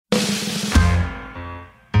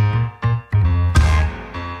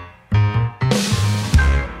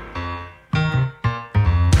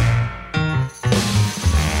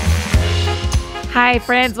Hi,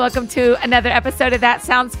 friends. Welcome to another episode of That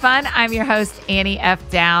Sounds Fun. I'm your host, Annie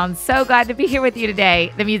F. Downs. So glad to be here with you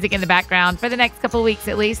today. The music in the background for the next couple of weeks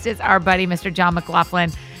at least is our buddy, Mr. John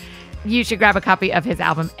McLaughlin. You should grab a copy of his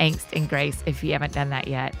album, Angst and Grace, if you haven't done that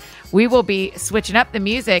yet. We will be switching up the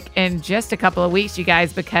music in just a couple of weeks, you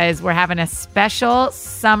guys, because we're having a special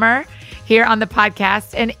summer here on the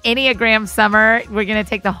podcast, an Enneagram summer. We're going to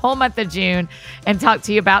take the whole month of June and talk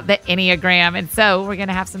to you about the Enneagram. And so we're going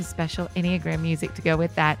to have some special Enneagram music to go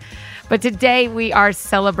with that. But today we are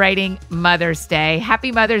celebrating Mother's Day.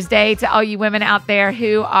 Happy Mother's Day to all you women out there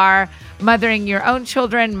who are mothering your own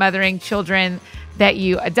children, mothering children that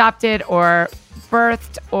you adopted or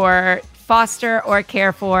birthed or foster or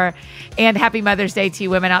care for. And happy Mother's Day to you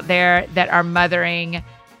women out there that are mothering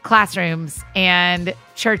classrooms and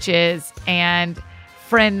churches and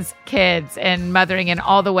friends' kids and mothering in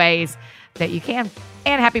all the ways that you can.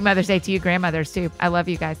 And happy Mother's Day to you grandmothers too. I love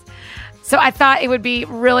you guys. So I thought it would be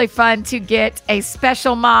really fun to get a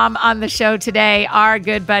special mom on the show today. Our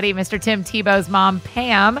good buddy, Mr. Tim Tebow's mom,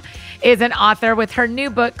 Pam, is an author with her new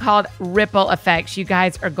book called Ripple Effects. You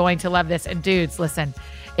guys are going to love this. And dudes, listen,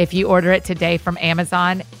 if you order it today from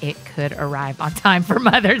Amazon, it could arrive on time for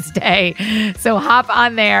Mother's Day. So hop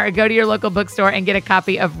on there, go to your local bookstore and get a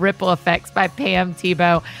copy of Ripple Effects by Pam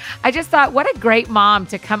Tebow. I just thought, what a great mom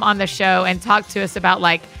to come on the show and talk to us about,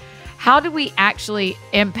 like, how do we actually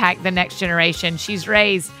impact the next generation? She's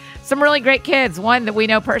raised some really great kids, one that we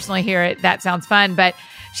know personally here at That Sounds Fun, but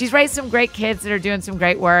she's raised some great kids that are doing some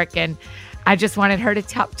great work. And I just wanted her to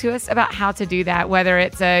talk to us about how to do that, whether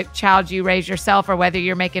it's a child you raise yourself or whether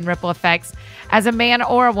you're making ripple effects as a man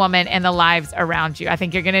or a woman in the lives around you. I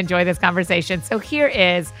think you're going to enjoy this conversation. So here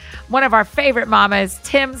is one of our favorite mamas,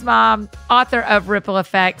 Tim's mom, author of Ripple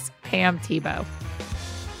Effects, Pam Tebow.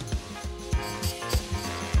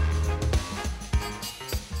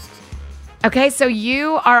 Okay, so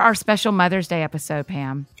you are our special Mother's Day episode,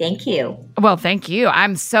 Pam. Thank you. Well, thank you.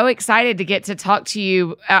 I'm so excited to get to talk to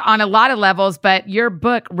you on a lot of levels, but your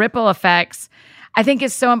book, Ripple Effects, I think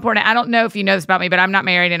is so important. I don't know if you know this about me, but I'm not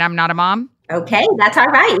married and I'm not a mom. Okay, that's all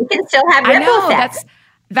right. You can still have ripple effects.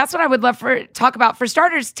 That's what I would love to talk about. For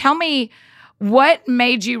starters, tell me what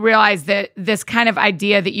made you realize that this kind of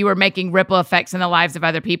idea that you were making ripple effects in the lives of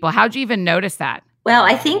other people. How'd you even notice that? Well,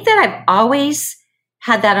 I think that I've always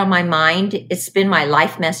had that on my mind. It's been my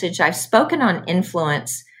life message. I've spoken on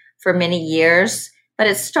influence for many years, but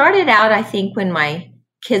it started out, I think, when my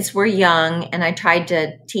kids were young and I tried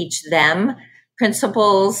to teach them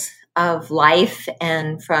principles of life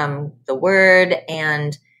and from the word.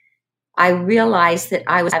 And I realized that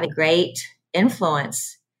I was having great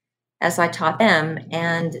influence as I taught them.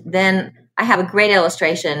 And then I have a great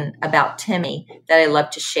illustration about Timmy that I love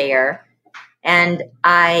to share. And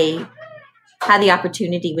I had the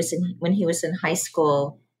opportunity when he was in high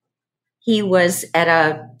school. He was at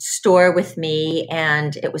a store with me,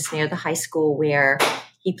 and it was near the high school where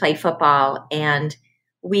he played football. And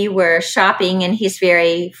we were shopping, and he's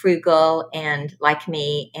very frugal and like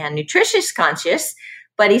me and nutritious conscious.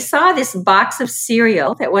 But he saw this box of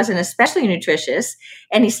cereal that wasn't especially nutritious,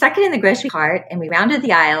 and he stuck it in the grocery cart. And we rounded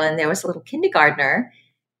the aisle, and there was a little kindergartner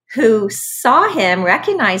who saw him,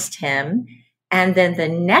 recognized him. And then the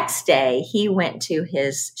next day, he went to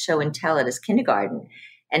his show and tell at his kindergarten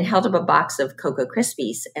and held up a box of Cocoa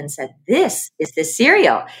Krispies and said, "This is the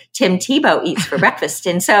cereal Tim Tebow eats for breakfast."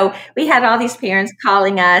 And so we had all these parents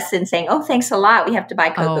calling us and saying, "Oh, thanks a lot. We have to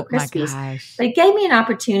buy Cocoa Krispies." But it gave me an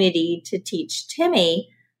opportunity to teach Timmy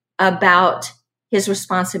about his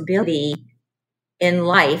responsibility in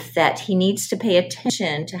life, that he needs to pay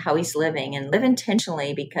attention to how he's living and live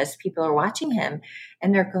intentionally, because people are watching him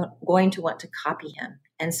and they're going to want to copy him.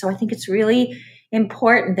 And so I think it's really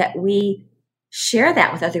important that we share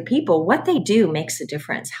that with other people. What they do makes a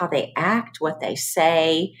difference. How they act, what they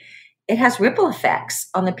say, it has ripple effects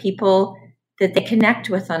on the people that they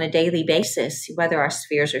connect with on a daily basis, whether our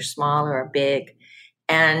spheres are small or big.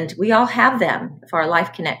 And we all have them if our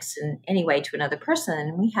life connects in any way to another person,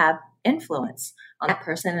 and we have influence on that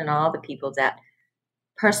person and all the people that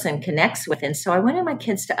person connects with. And so I wanted my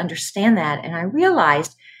kids to understand that. And I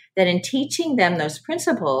realized that in teaching them those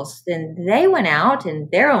principles, then they went out in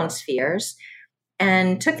their own spheres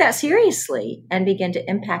and took that seriously and began to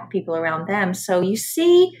impact people around them. So you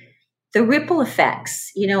see the ripple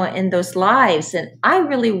effects, in those lives. And I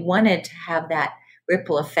really wanted to have that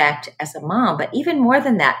ripple effect as a mom. But even more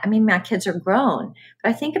than that, my kids are grown,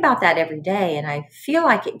 but I think about that every day. And I feel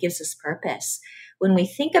like it gives us purpose when we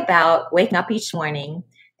think about waking up each morning,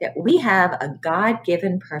 that we have a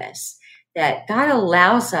God-given purpose, that God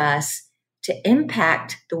allows us to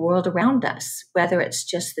impact the world around us, whether it's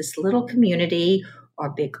just this little community or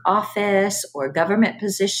big office or government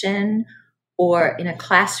position or in a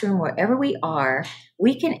classroom, wherever we are,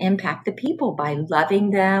 we can impact the people by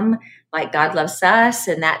loving them like God loves us.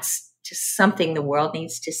 And that's just something the world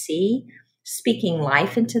needs to see, speaking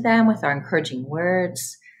life into them with our encouraging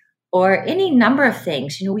words or any number of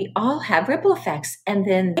things. We all have ripple effects, and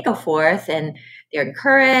then they go forth and they're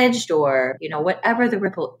encouraged or, whatever the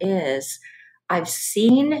ripple is. I've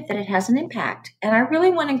seen that it has an impact. And I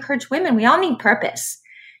really want to encourage women. We all need purpose.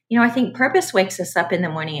 I think purpose wakes us up in the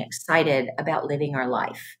morning excited about living our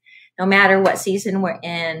life, no matter what season we're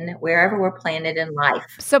in, wherever we're planted in life.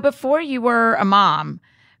 So before you were a mom,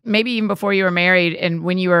 maybe even before you were married and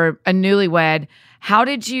when you were a newlywed, how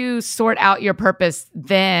did you sort out your purpose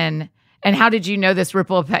then? And how did you know this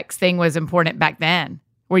ripple effects thing was important back then?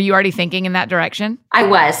 Were you already thinking in that direction? I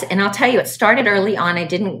was. And I'll tell you, it started early on. I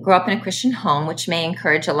didn't grow up in a Christian home, which may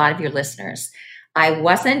encourage a lot of your listeners. I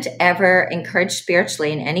wasn't ever encouraged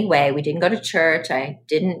spiritually in any way. We didn't go to church. I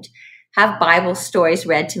didn't have Bible stories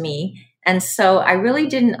read to me. And so I really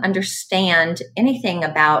didn't understand anything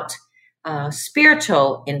about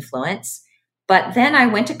spiritual influence. But then I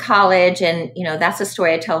went to college, and, that's a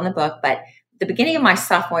story I tell in the book. But at the beginning of my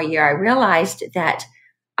sophomore year, I realized that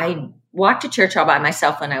I walked to church all by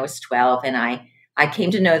myself when I was 12, and I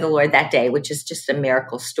came to know the Lord that day, which is just a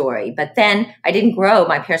miracle story. But then I didn't grow.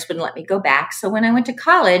 My parents wouldn't let me go back. So when I went to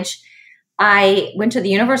college, I went to the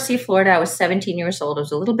University of Florida. I was 17 years old. It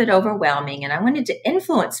was a little bit overwhelming, and I wanted to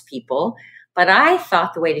influence people. But I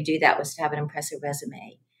thought the way to do that was to have an impressive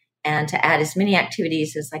resume and to add as many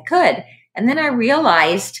activities as I could. And then I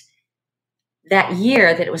realized that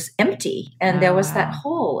year that it was empty and there was that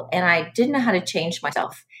hole, and I didn't know how to change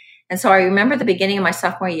myself. And so I remember the beginning of my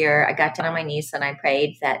sophomore year, I got down on my knees and I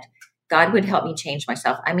prayed that God would help me change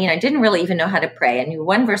myself. I mean, I didn't really even know how to pray. I knew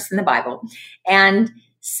one verse in the Bible. And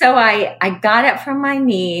so I got up from my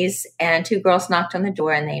knees, and two girls knocked on the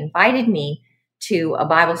door, and they invited me to a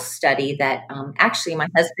Bible study that actually my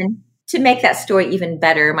husband, to make that story even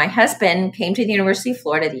better, my husband came to the University of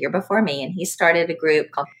Florida the year before me, and he started a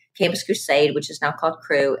group called Campus Crusade, which is now called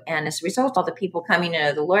Cru. And as a result of all the people coming to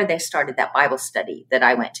know the Lord, they started that Bible study that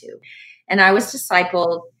I went to. And I was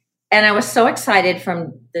discipled, and I was so excited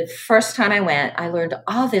from the first time I went. I learned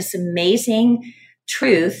all this amazing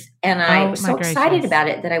truth, and I was so excited about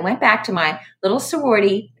it that I went back to my little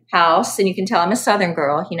sorority house, and you can tell I'm a Southern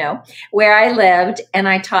girl, where I lived, and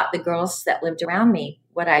I taught the girls that lived around me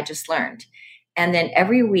what I just learned. And then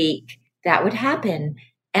every week that would happen.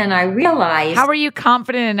 And I realized... How were you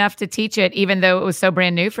confident enough to teach it, even though it was so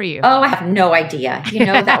brand new for you? Oh, I have no idea.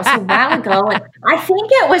 That was a while ago. And I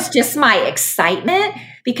think it was just my excitement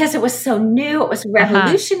because it was so new. It was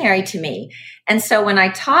revolutionary to me. And so when I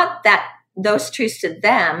taught those truths to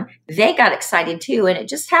them, they got excited too. And it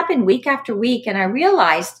just happened week after week. And I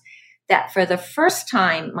realized that for the first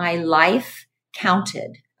time, my life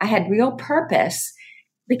counted. I had real purpose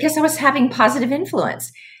because I was having positive influence.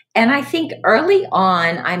 And I think early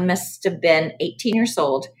on, I must have been 18 years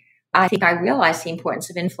old. I think I realized the importance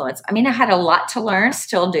of influence. I mean, I had a lot to learn,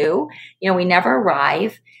 still do. We never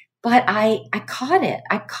arrive, but I caught it.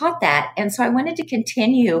 I caught that. And so I wanted to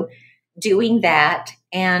continue doing that.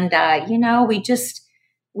 And,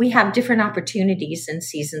 we have different opportunities and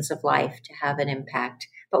seasons of life to have an impact,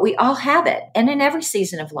 but we all have it. And in every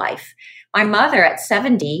season of life, my mother at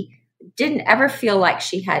 70 didn't ever feel like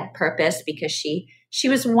she had purpose because she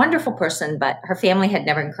was a wonderful person, but her family had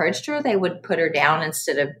never encouraged her. They would put her down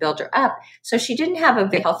instead of build her up. So she didn't have a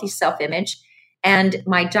very healthy self-image. And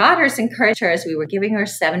my daughters encouraged her as we were giving her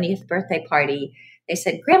 70th birthday party. They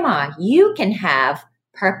said, "Grandma, you can have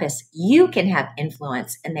purpose. You can have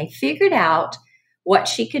influence." And they figured out what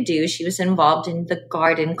she could do. She was involved in the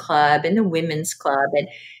garden club and the women's club. And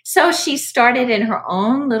so she started in her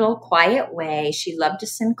own little quiet way. She loved to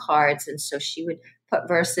send cards. And so she would put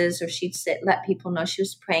verses, or she'd let people know she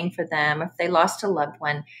was praying for them, or if they lost a loved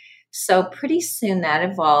one. So pretty soon that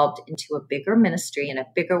evolved into a bigger ministry and a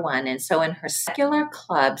bigger one. And so in her secular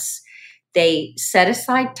clubs, they set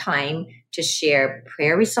aside time to share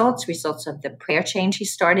prayer results of the prayer chain she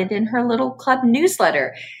started in her little club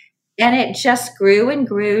newsletter. And it just grew and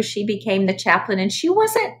grew. She became the chaplain, and she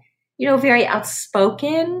wasn't, very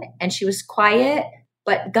outspoken, and she was quiet,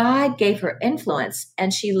 but God gave her influence,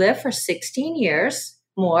 and she lived for 16 years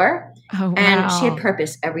more. Oh, wow. And she had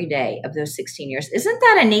purpose every day of those 16 years. Isn't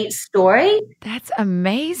that a neat story? That's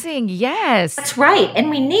amazing. Yes. That's right. And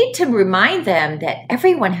we need to remind them that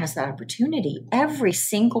everyone has that opportunity. Every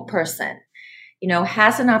single person,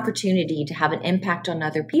 has an opportunity to have an impact on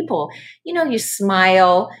other people. You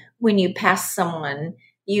smile when you pass someone,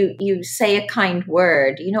 you say a kind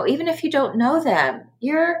word, even if you don't know them,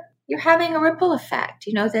 you're having a ripple effect,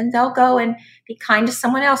 then they'll go and be kind to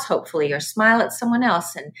someone else, hopefully, or smile at someone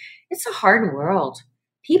else. And it's a hard world.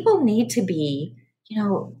 People need to be,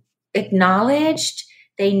 acknowledged.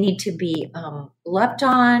 They need to be loved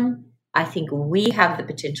on. I think we have the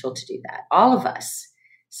potential to do that, all of us.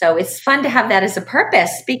 So it's fun to have that as a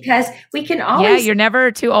purpose because we can always. Yeah, you're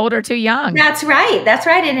never too old or too young. That's right. That's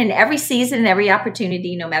right. And in every season, every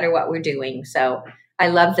opportunity, no matter what we're doing. So I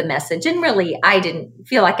love the message. And really, I didn't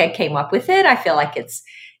feel like I came up with it. I feel like it's,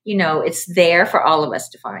 it's there for all of us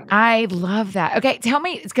to find. I love that. Okay, tell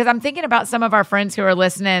me, because I'm thinking about some of our friends who are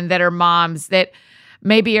listening that are moms that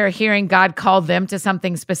maybe are hearing God call them to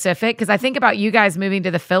something specific. Because I think about you guys moving to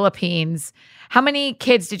the Philippines. How many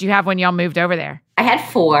kids did you have when y'all moved over there? I had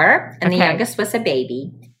 4, and the youngest was a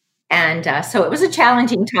baby. And so it was a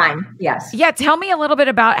challenging time. Yes. Yeah. Tell me a little bit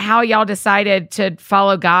about how y'all decided to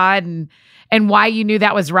follow God and why you knew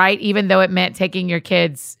that was right, even though it meant taking your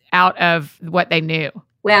kids out of what they knew.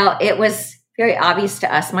 Well, it was very obvious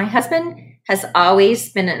to us. My husband has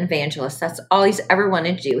always been an evangelist. That's all he's ever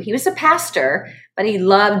wanted to do. He was a pastor, but he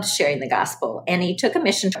loved sharing the gospel. And he took a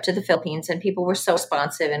mission trip to the Philippines, and people were so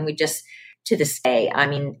responsive. And we just, to this day, I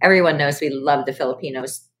mean, everyone knows we love the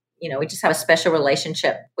Filipinos. We just have a special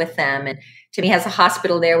relationship with them. And Timmy has a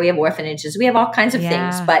hospital there. We have orphanages. We have all kinds of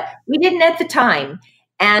things, but we didn't at the time.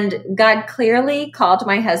 And God clearly called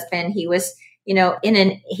my husband. He was,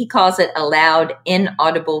 he calls it a loud,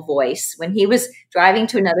 inaudible voice when he was driving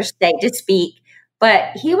to another state to speak.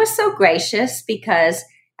 But he was so gracious because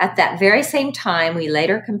at that very same time, we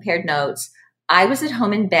later compared notes. I was at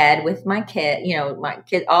home in bed with my kid,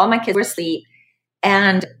 all my kids were asleep.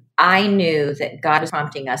 And I knew that God was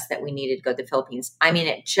prompting us that we needed to go to the Philippines. I mean,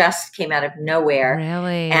 it just came out of nowhere.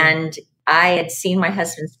 Really? And I had seen my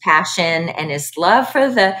husband's passion and his love for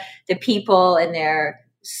the people and their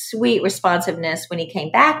sweet responsiveness when he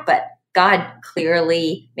came back. But God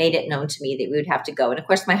clearly made it known to me that we would have to go. And of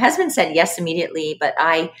course, my husband said yes immediately. But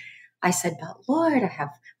I said, but Lord,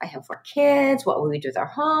 I have 4 kids. What will we do with our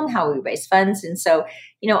home? How will we raise funds? And so,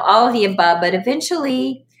 all of the above. But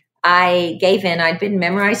eventually, I gave in. I'd been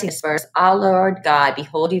memorizing this verse. Ah, Lord God,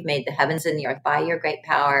 behold, you've made the heavens and the earth by your great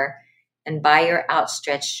power and by your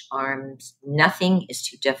outstretched arms. Nothing is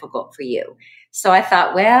too difficult for you. So I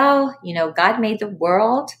thought, well, God made the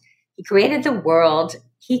world. He created the world.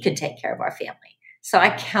 He could take care of our family. So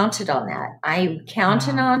I counted on that. I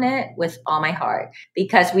counted on it with all my heart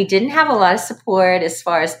because we didn't have a lot of support as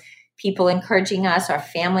far as people encouraging us. Our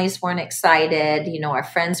families weren't excited. Our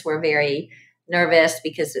friends were very nervous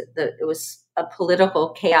because it was a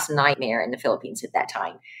political chaos nightmare in the Philippines at that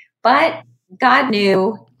time. But God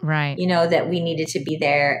knew, right? That we needed to be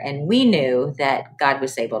there, and we knew that God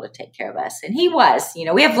was able to take care of us, and He was.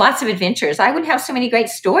 We have lots of adventures. I wouldn't have so many great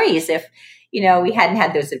stories if we hadn't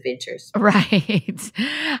had those adventures. Right.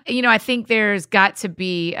 I think there's got to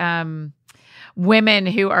be women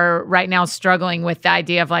who are right now struggling with the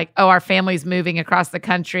idea of like, oh, our family's moving across the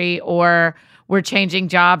country or we're changing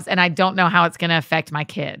jobs and I don't know how it's going to affect my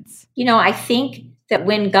kids. I think that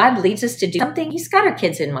when God leads us to do something, He's got our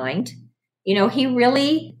kids in mind. He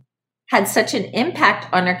really had such an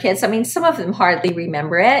impact on our kids. I mean, some of them hardly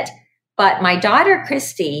remember it, but my daughter,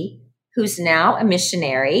 Christy, who's now a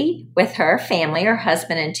missionary with her family, her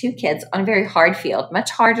husband and 2 kids on a very hard field, much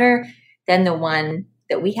harder than the one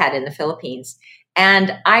that we had in the Philippines.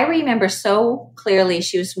 And I remember so clearly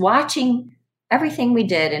she was watching everything we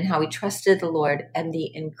did and how we trusted the Lord and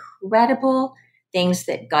the incredible things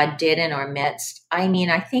that God did in our midst. I mean,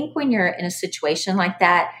 I think when you're in a situation like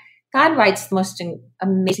that, God writes the most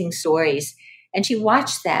amazing stories. And she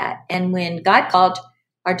watched that. And when God called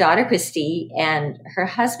our daughter, Christy, and her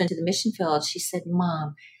husband to the mission field, she said,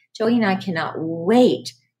 Mom, Joey and I cannot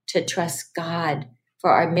wait to trust God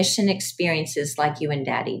for our mission experiences like you and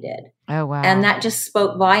Daddy did. Oh, wow. And that just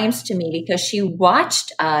spoke volumes to me because she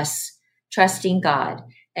watched us trusting God.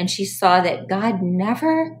 And she saw that God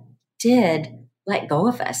never did let go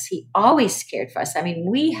of us. He always cared for us. I mean,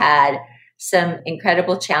 we had some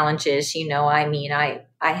incredible challenges. I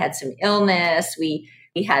had some illness. We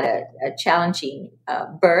had a challenging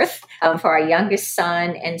birth for our youngest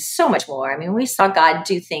son and so much more. I mean, we saw God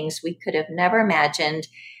do things we could have never imagined.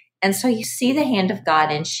 And so you see the hand of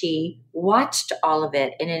God, and she watched all of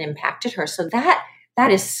it and it impacted her. So that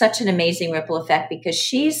is such an amazing ripple effect because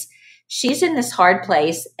she's in this hard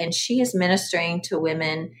place and she is ministering to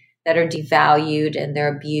women that are devalued and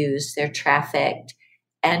they're abused, they're trafficked.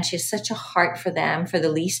 And she has such a heart for them, for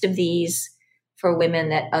the least of these, for women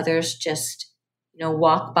that others just,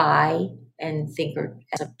 walk by and think are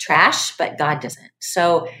as of trash, but God doesn't.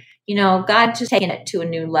 So, God just taking it to a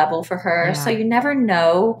new level for her. Yeah. So you never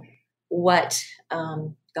know what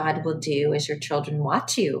God will do as your children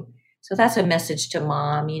watch you. So that's a message to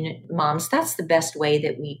moms. That's the best way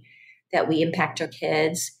that we impact our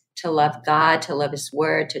kids, to love God, to love His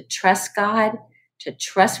Word, to trust God, to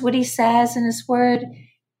trust what He says in His Word.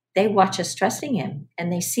 They watch us trusting Him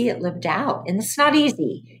and they see it lived out. And it's not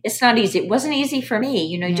easy. It's not easy. It wasn't easy for me.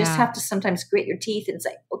 You just have to sometimes grit your teeth and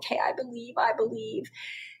say, okay, I believe.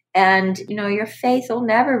 And, your faith will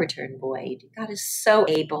never return void. God is so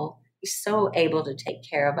able. He's so able to take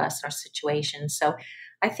care of us, our situations. So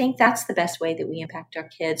I think that's the best way that we impact our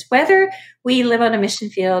kids, whether we live on a mission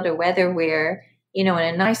field or whether we're, in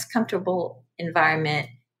a nice, comfortable environment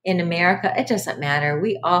in America. It doesn't matter.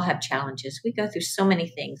 We all have challenges. We go through so many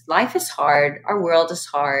things. Life is hard. Our world is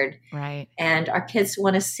hard. Right. And our kids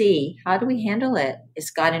want to see, how do we handle it?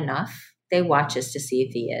 Is God enough? They watch us to see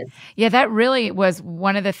if He is. Yeah, that really was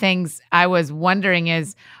one of the things I was wondering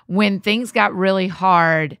is when things got really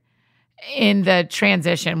hard in the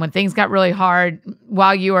transition, when things got really hard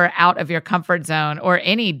while you were out of your comfort zone or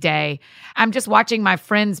any day, I'm just watching my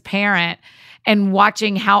friend's parent and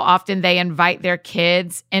watching how often they invite their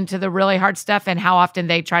kids into the really hard stuff and how often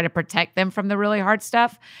they try to protect them from the really hard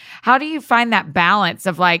stuff. How do you find that balance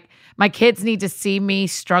of like, my kids need to see me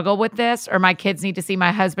struggle with this, or my kids need to see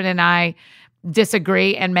my husband and I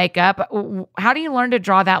disagree and make up? How do you learn to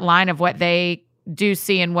draw that line of what they do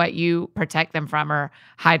see and what you protect them from or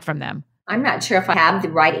hide from them? I'm not sure if I have the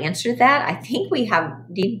right answer to that. I think we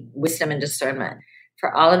need wisdom and discernment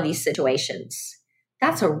for all of these situations.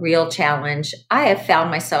 That's a real challenge. I have found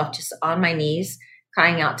myself just on my knees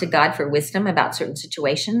crying out to God for wisdom about certain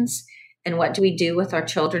situations. And what do we do with our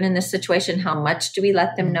children in this situation? How much do we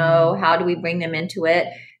let them know? How do we bring them into it?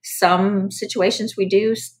 Some situations we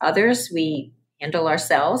do, others we handle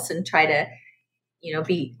ourselves and try to,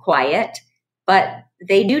 be quiet. But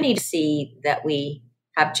they do need to see that we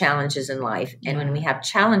have challenges in life. And when we have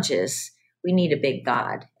challenges, we need a big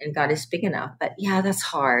God, and God is big enough. But yeah, that's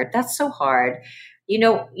hard. That's so hard. You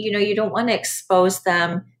don't want to expose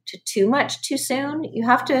them to too much too soon. You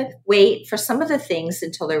have to wait for some of the things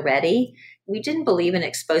until they're ready. We didn't believe in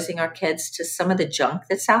exposing our kids to some of the junk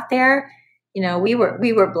that's out there. We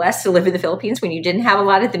were blessed to live in the Philippines when you didn't have a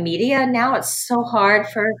lot of the media. Now it's so hard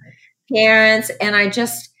for parents. And I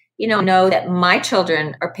just, know that my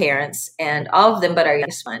children are parents, and all of them but our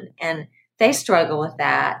youngest one. And they struggle with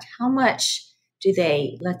that. How much do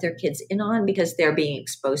they let their kids in on because they're being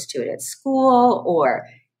exposed to it at school or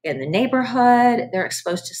in the neighborhood? They're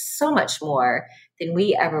exposed to so much more than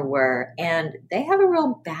we ever were. And they have a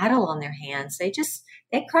real battle on their hands. They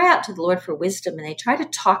cry out to the Lord for wisdom, and they try to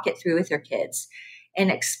talk it through with their kids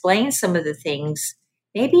and explain some of the things,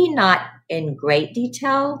 maybe not in great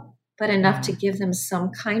detail, but enough to give them some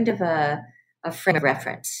kind of a frame of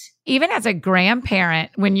reference. Even as a grandparent,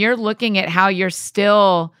 when you're looking at how you're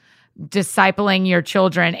still discipling your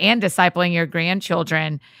children and discipling your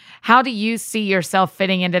grandchildren, how do you see yourself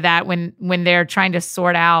fitting into that when they're trying to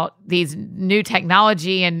sort out these new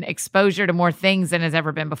technology and exposure to more things than has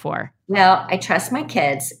ever been before? Well, I trust my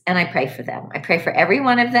kids and I pray for them. I pray for every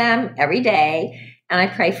one of them every day, and I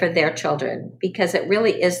pray for their children because it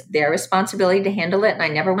really is their responsibility to handle it, and I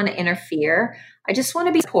never want to interfere. I just want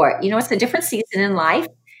to be support. It's a different season in life.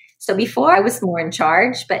 So before I was more in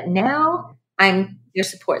charge, but now I'm their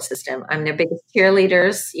support system. I'm their biggest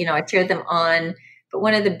cheerleaders. I cheer them on. But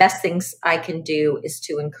one of the best things I can do is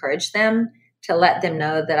to encourage them, to let them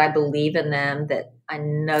know that I believe in them, that I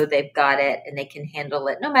know they've got it and they can handle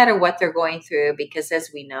it no matter what they're going through. Because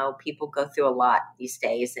as we know, people go through a lot these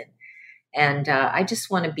days. And I just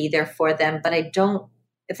want to be there for them. But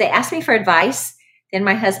if they ask me for advice, then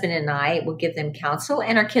my husband and I will give them counsel.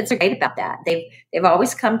 And our kids are great about that. They've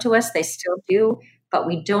always come to us. They still do. But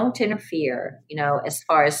we don't interfere, as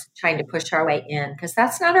far as trying to push our way in, because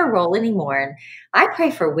that's not our role anymore. And I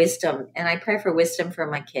pray for wisdom, and I pray for wisdom for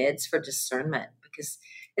my kids, for discernment, because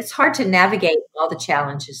it's hard to navigate all the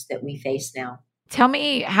challenges that we face now. Tell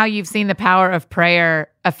me how you've seen the power of prayer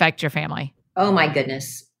affect your family. Oh, my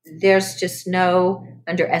goodness. There's just no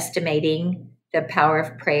underestimating the power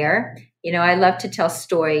of prayer. I love to tell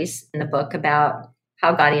stories in the book about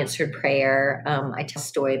how God answered prayer. I tell a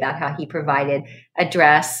story about how He provided a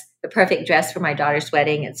dress, the perfect dress for my daughter's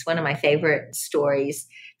wedding. It's one of my favorite stories.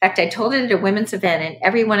 In fact, I told it at a women's event, and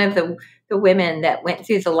every one of the women that went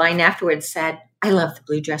through the line afterwards said, I love the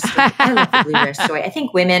blue dress story. I love the blue dress story. I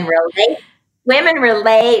think women relate. Women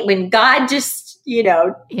relate when God just,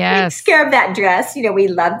 takes care of that dress. We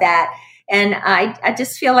love that. And I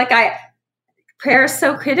just feel like I Prayer is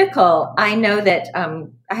so critical. I know that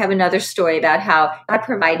I have another story about how God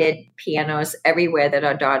provided pianos everywhere that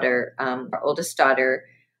our oldest daughter,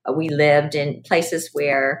 we lived in places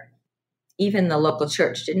where even the local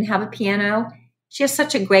church didn't have a piano. She has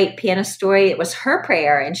such a great piano story. It was her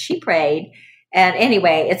prayer and she prayed. And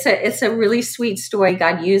anyway, it's a really sweet story.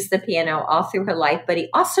 God used the piano all through her life, but he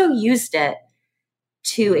also used it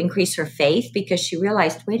to increase her faith because she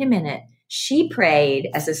realized, wait a minute, she prayed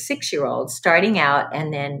as a 6-year-old starting out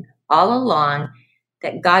and then all along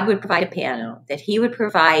that God would provide a piano, that he would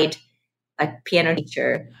provide a piano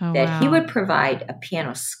teacher, that he would provide a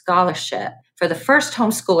piano scholarship for the first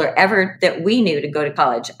homeschooler ever that we knew to go to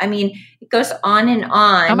college. I mean, it goes on and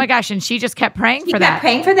on. Oh my gosh. And she just kept praying for that. She kept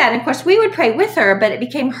praying for that. And of course, we would pray with her, but it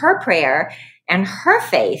became her prayer and her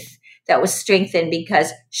faith that was strengthened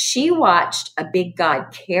because she watched a big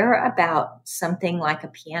God care about something like a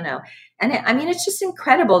piano. And it's just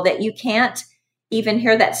incredible that you can't even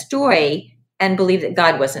hear that story and believe that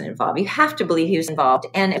God wasn't involved. You have to believe he was involved.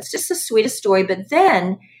 And it's just the sweetest story. But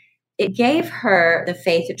then it gave her the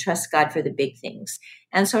faith to trust God for the big things.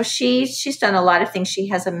 And so she's done a lot of things. She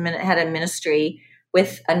had a ministry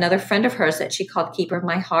with another friend of hers that she called Keeper of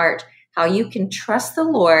My Heart, how you can trust the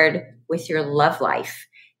Lord with your love life.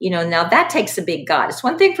 Now that takes a big God. It's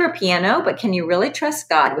one thing for a piano, but can you really trust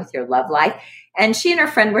God with your love life? And she and her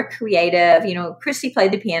friend were creative. Christy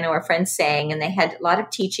played the piano, her friend sang, and they had a lot of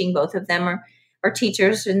teaching. Both of them are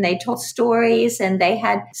teachers, and they told stories and they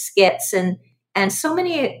had skits. And so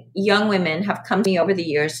many young women have come to me over the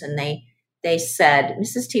years and they said,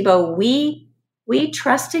 Mrs. Tebow, we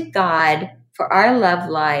trusted God for our love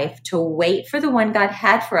life to wait for the one God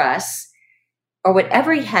had for us or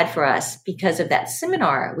whatever he had for us because of that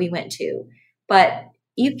seminar we went to. But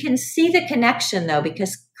you can see the connection though,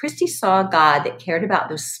 because Christy saw a God that cared about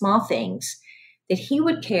those small things, that he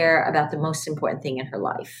would care about the most important thing in her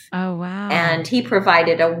life. Oh, wow. And he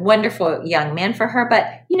provided a wonderful young man for her. But,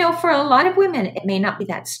 for a lot of women, it may not be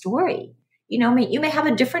that story. You may have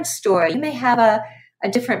a different story. You may have a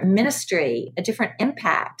different ministry, a different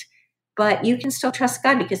impact. But you can still trust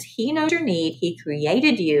God because he knows your need. He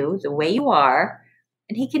created you the way you are,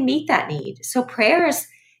 and he can meet that need. So prayer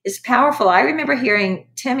is powerful. I remember hearing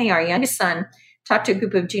Timmy, our youngest son, talk to a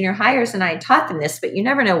group of junior hires, and I taught them this, but you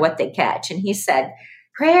never know what they catch. And he said,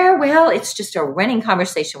 prayer, well, it's just a running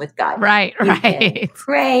conversation with God. Right.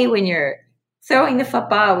 Pray when you're throwing the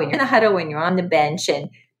football, when you're in the huddle, when you're on the bench. And,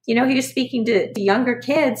 he was speaking to the younger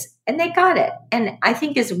kids, and they got it. And I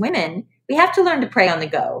think as women, we have to learn to pray on the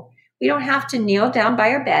go. We don't have to kneel down by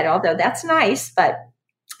our bed, although that's nice, but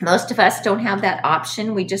most of us don't have that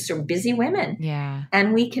option. We just are busy women. Yeah.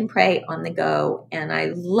 And we can pray on the go. And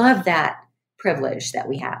I love that privilege that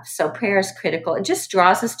we have. So prayer is critical. It just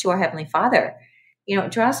draws us to our Heavenly Father.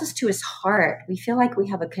 It draws us to his heart. We feel like we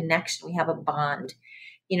have a connection. We have a bond,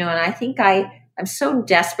 and I think I'm so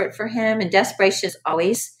desperate for him, and desperation is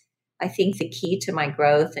always, I think, the key to my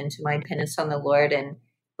growth and to my dependence on the Lord. And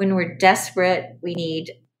when we're desperate, we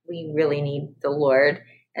really need the Lord.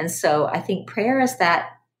 And so I think prayer is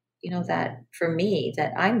that for me,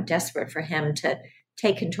 that I'm desperate for him to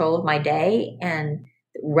take control of my day and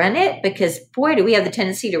run it, because boy, do we have the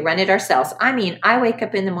tendency to run it ourselves. I wake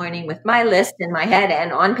up in the morning with my list in my head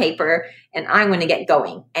and on paper, and I want to get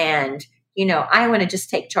going. And, I want to just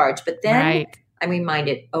take charge. But then I'm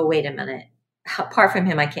reminded, oh, wait a minute. Apart from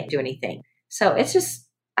him, I can't do anything. So it's just,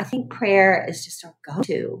 I think prayer is just our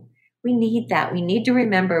go-to. We need that. We need to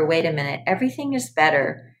remember, wait a minute, everything is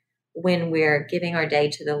better when we're giving our day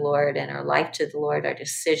to the Lord and our life to the Lord, our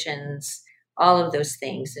decisions, all of those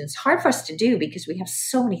things. And it's hard for us to do because we have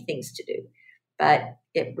so many things to do, but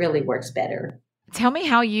it really works better. Tell me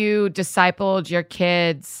how you discipled your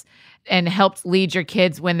kids and helped lead your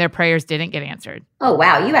kids when their prayers didn't get answered. Oh,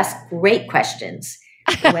 wow. You ask great questions.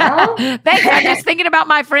 Well, thanks. I'm just thinking about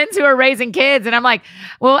my friends who are raising kids. And I'm like,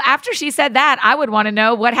 well, after she said that, I would want to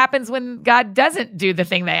know what happens when God doesn't do the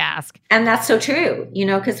thing they ask. And that's so true,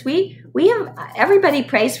 because we have, everybody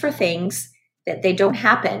prays for things that they don't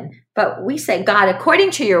happen. But we say, God, according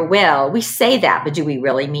to your will, we say that, but do we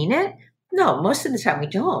really mean it? No, most of the time we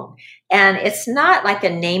don't. And it's not like a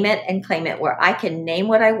name it and claim it where I can name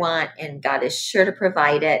what I want and God is sure to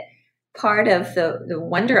provide it. Part of the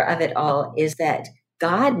wonder of it all is that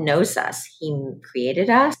God knows us. He created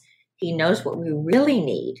us. He knows what we really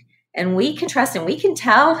need. And we can trust him. We can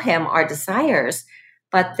tell him our desires.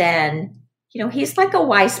 But then, he's like a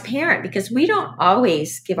wise parent because we don't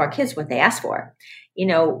always give our kids what they ask for.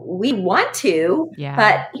 We want to,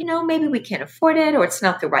 but, maybe we can't afford it or it's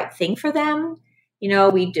not the right thing for them.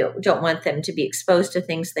 We don't want them to be exposed to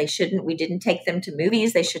things they shouldn't. We didn't take them to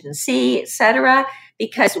movies they shouldn't see, etc.,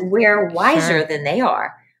 because we're wiser than they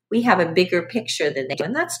are. We have a bigger picture than they do.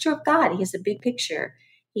 And that's true of God. He has a big picture.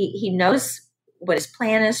 He knows what his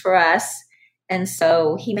plan is for us. And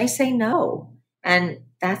so he may say no. And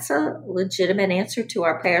that's a legitimate answer to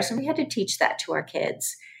our prayers. And we had to teach that to our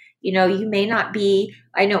kids. You may not be,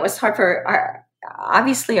 I know it was hard for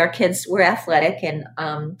obviously our kids were athletic, and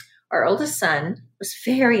our oldest son was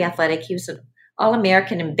very athletic. He was an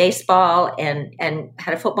All-American in baseball and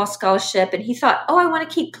had a football scholarship. And he thought, I want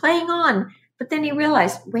to keep playing on. But then he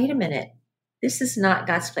realized, wait a minute, this is not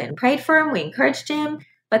God's plan. We prayed for him. We encouraged him.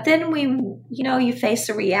 But then you face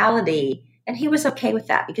a reality. And he was okay with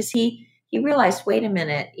that because he realized, wait a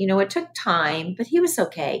minute, it took time, but he was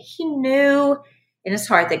okay. He knew in his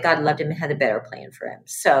heart that God loved him and had a better plan for him.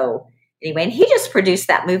 So anyway, and he just produced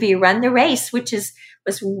that movie, Run the Race, which was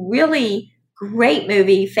really great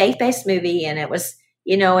movie, faith-based movie. And it was,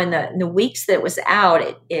 in the weeks that it was out,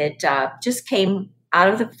 it just came out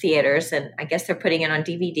of the theaters, and I guess they're putting it on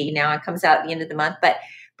DVD now. It comes out at the end of the month, but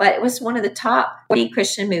it was one of the top 40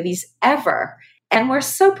 Christian movies ever. And we're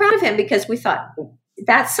so proud of him because we thought,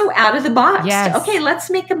 that's so out of the box. Yes. Okay, let's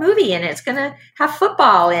make a movie, and it's going to have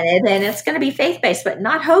football in it, and it's going to be faith-based, but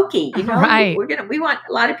not hokey. Right. We want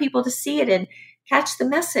a lot of people to see it and catch the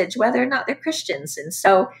message, whether or not they're Christians. And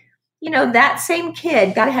so, that same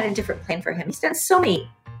kid, God had a different plan for him. He's done so many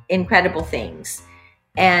incredible things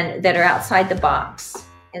and that are outside the box.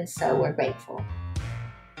 And so we're grateful.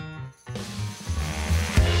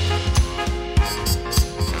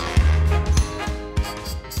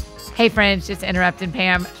 Hey friends, just interrupting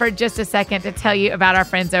Pam for just a second to tell you about our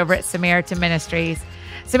friends over at Samaritan Ministries.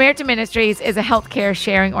 Samaritan Ministries is a healthcare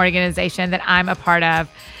sharing organization that I'm a part of.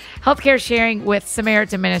 Healthcare sharing with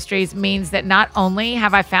Samaritan Ministries means that not only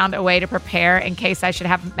have I found a way to prepare in case I should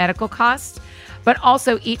have medical costs, but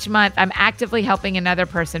also each month I'm actively helping another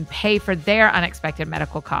person pay for their unexpected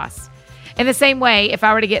medical costs. In the same way, if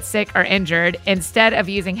I were to get sick or injured, instead of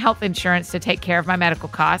using health insurance to take care of my medical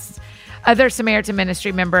costs, other Samaritan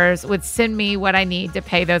Ministry members would send me what I need to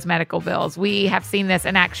pay those medical bills. We have seen this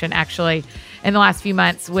in action, actually, in the last few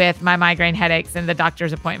months with my migraine headaches and the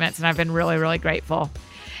doctor's appointments, and I've been really, really grateful.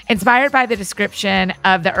 Inspired by the description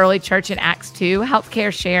of the early church in Acts 2,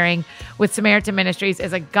 healthcare sharing with Samaritan Ministries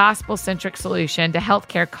is a gospel-centric solution to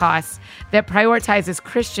healthcare costs that prioritizes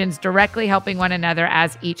Christians directly helping one another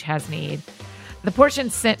as each has need. The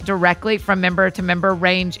portions sent directly from member to member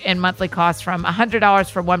range in monthly costs from $100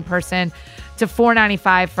 for one person to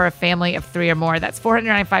 $495 for a family of three or more. That's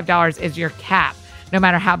 $495 is your cap, no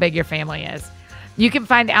matter how big your family is. You can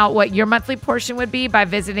find out what your monthly portion would be by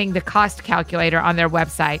visiting the cost calculator on their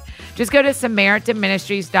website. Just go to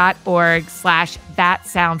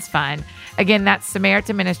SamaritanMinistries.org/thatsoundsfun. Again, that's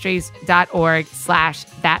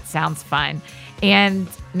SamaritanMinistries.org/thatsoundsfun. And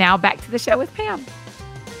now back to the show with Pam.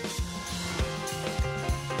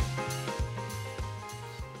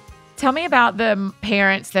 Tell me about the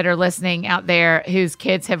parents that are listening out there whose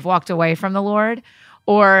kids have walked away from the Lord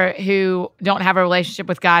or who don't have a relationship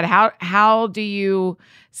with God. How do you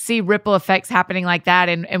see ripple effects happening like that,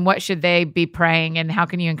 and what should they be praying, and how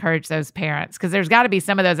can you encourage those parents? Because there's got to be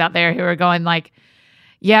some of those out there who are going like,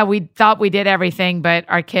 yeah, we thought we did everything, but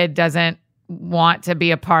our kid doesn't want to be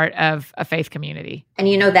a part of a faith community. And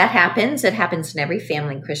that happens. It happens in every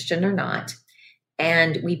family, Christian or not.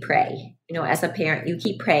 And we pray. As a parent, you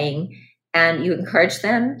keep praying and you encourage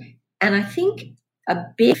them. And I think a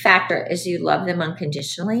big factor is you love them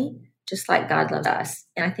unconditionally, just like God loves us.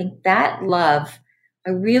 And I think that love,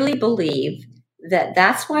 I really believe that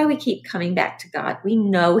that's why we keep coming back to God. We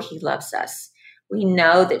know He loves us. We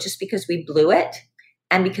know that just because we blew it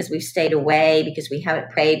and because we've stayed away, because we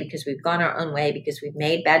haven't prayed, because we've gone our own way, because we've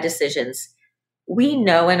made bad decisions, we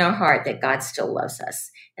know in our heart that God still loves us.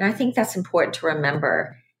 And I think that's important to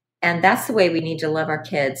remember. And that's the way we need to love our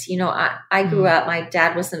kids. I grew up, my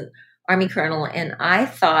dad was an Army colonel, and I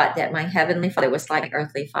thought that my heavenly father was like my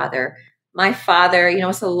earthly father. My father, it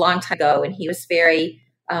was a long time ago, and he was very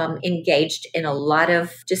engaged in a lot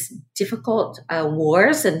of just difficult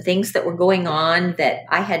wars and things that were going on that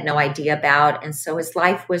I had no idea about. And so his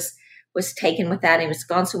life was taken with that. And he was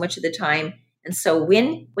gone so much of the time. And so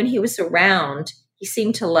when he was around, he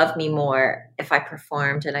seemed to love me more if I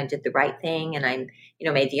performed and I did the right thing and I,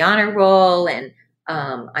 made the honor roll and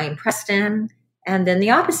I impressed him. And then the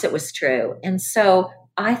opposite was true. And so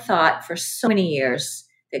I thought for so many years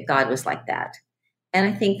that God was like that. And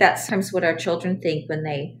I think that's sometimes what our children think when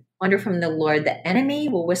they wander from the Lord. The enemy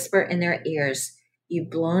will whisper in their ears, "You've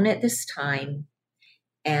blown it this time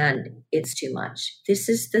and it's too much. This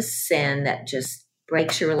is the sin that just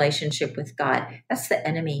breaks your relationship with God. That's the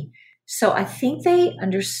enemy. So I think they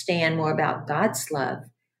understand more about God's love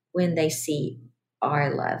when they see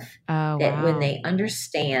our love. Oh, That when wow. they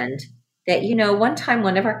understand that, one time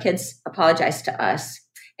one of our kids apologized to us,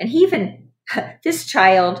 and he even, this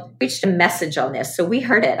child reached a message on this. So we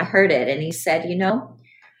heard it. I heard it. And he said,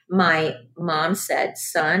 my mom said,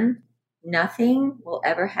 son, nothing will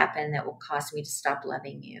ever happen that will cause me to stop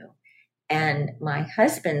loving you. And my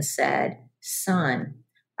husband said, son,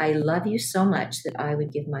 I love you so much that I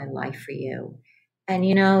would give my life for you. And,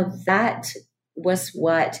 that was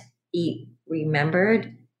what he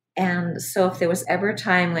remembered. And so if there was ever a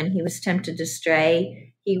time when he was tempted to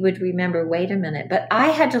stray, he would remember, wait a minute. But I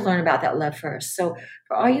had to learn about that love first. So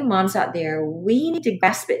for all you moms out there, we need to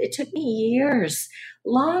grasp it. It took me years,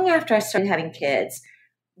 long after I started having kids,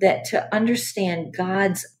 that to understand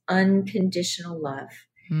God's unconditional love.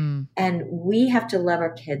 And we have to love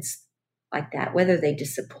our kids like that, whether they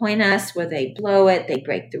disappoint us, whether they blow it, they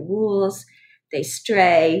break the rules, they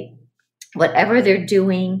stray, whatever they're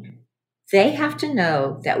doing, they have to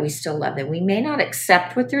know that we still love them. We may not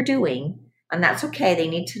accept what they're doing, and that's okay. They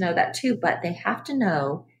need to know that too, but they have to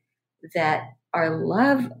know that our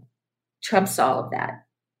love trumps all of that.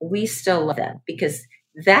 We still love them, because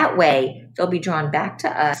that way they'll be drawn back to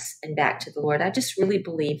us and back to the Lord. I just really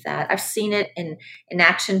believe that. I've seen it in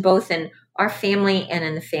action, both in our family and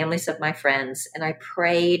in the families of my friends. And I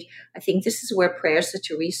prayed. I think this is where prayer is such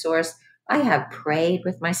a resource. I have prayed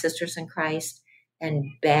with my sisters in Christ and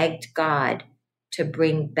begged God to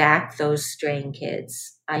bring back those straying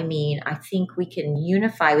kids. I mean, I think we can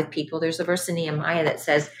unify with people. There's a verse in Nehemiah that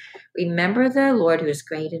says, remember the Lord who is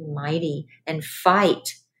great and mighty, and fight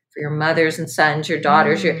for your mothers and sons, your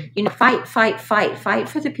daughters, fight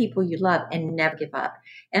for the people you love, and never give up.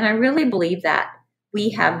 And I really believe that we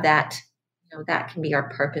have that, that can be our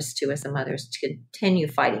purpose too as the mothers, to continue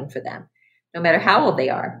fighting for them, no matter how old they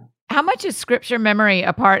are. How much is scripture memory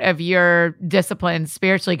a part of your discipline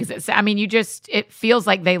spiritually? Because it feels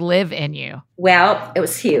like they live in you. Well, it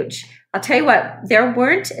was huge. I'll tell you what, there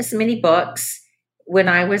weren't as many books when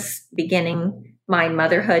I was beginning my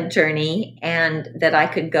motherhood journey and that I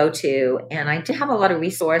could go to. And I did have a lot of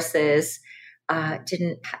resources,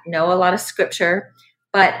 didn't know a lot of scripture,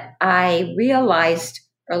 but I realized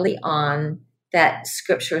early on that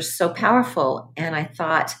scripture is so powerful. And I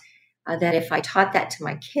thought that if I taught that to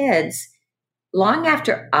my kids, long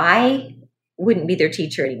after I wouldn't be their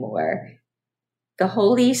teacher anymore, the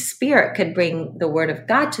Holy Spirit could bring the word of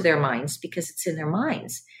God to their minds, because it's in their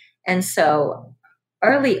minds. And so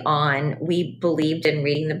early on, we believed in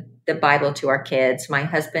reading the Bible to our kids. My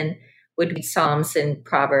husband would read Psalms and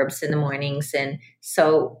Proverbs in the mornings. And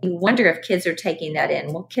so you wonder if kids are taking that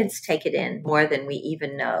in. Well, kids take it in more than we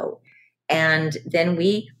even know. And then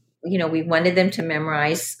we wanted them to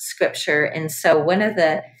memorize scripture. And so one of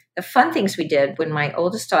the fun things we did when my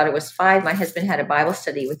oldest daughter was 5, my husband had a Bible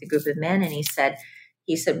study with a group of men. And he said,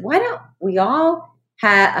 why don't we all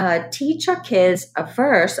teach our kids a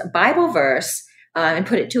Bible verse, and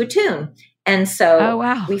put it to a tune. And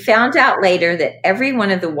so we found out later that every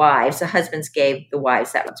one of the wives, the husbands gave the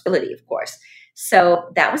wives that responsibility, of course.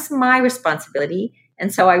 So that was my responsibility.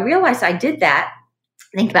 And so I realized I did that.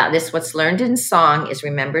 Think about this. What's learned in song is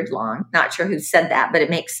remembered long. Not sure who said that, but it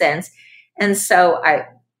makes sense. And so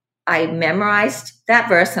I memorized that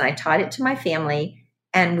verse and I taught it to my family,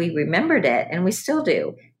 and we remembered it, and we still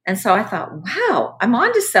do. And so I thought, wow, I'm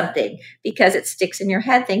onto something, because it sticks in your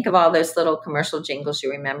head. Think of all those little commercial jingles you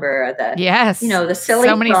remember, the silly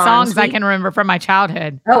so many songs I can remember from my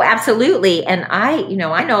childhood. Oh, absolutely. And I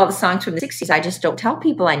know all the songs from the 60s. I just don't tell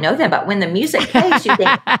people I know them. But when the music plays, you think,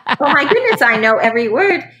 oh my goodness, I know every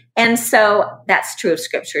word. And so that's true of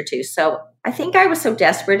scripture too. So I think I was so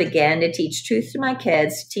desperate again to teach truth to my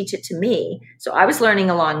kids, teach it to me. So I was learning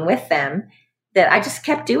along with them, that I just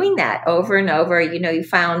kept doing that over and over. You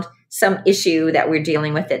found some issue that we're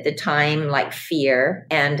dealing with at the time, like fear.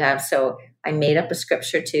 And so I made up a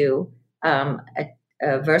scripture too, a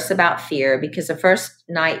verse about fear, because the first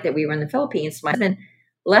night that we were in the Philippines, my husband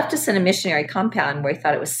left us in a missionary compound where he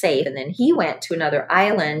thought it was safe. And then he went to another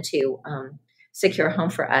island to secure a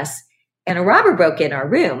home for us. And a robber broke in our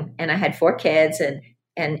room. And I had 4 kids,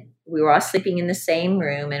 and we were all sleeping in the same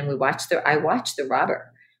room. And I watched the robber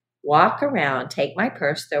walk around, take my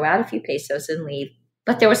purse, throw out a few pesos, and leave.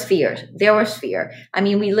 But there was fear. I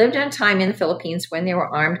mean, we lived in a time in the Philippines when there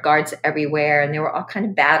were armed guards everywhere, and there were all kind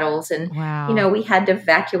of battles. And, we had to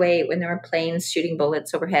evacuate when there were planes shooting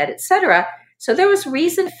bullets overhead, etc. So there was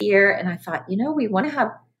reason fear. And I thought,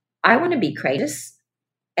 I want to be courageous,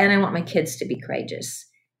 and I want my kids to be courageous.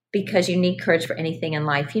 because you need courage for anything in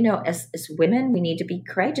life. As women, we need to be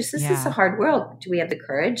courageous. This is a hard world. Do we have the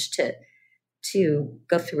courage to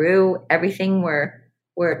go through everything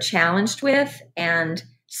we're challenged with? And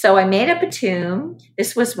so I made up a tune.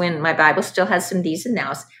 This was when my Bible still has some these and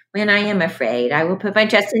nows. When I am afraid, I will put my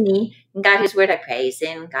trust in thee. In God, his word I praise.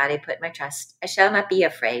 In God, I put my trust. I shall not be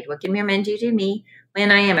afraid. What can mere men do to me?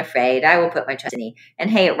 When I am afraid, I will put my trust in thee. And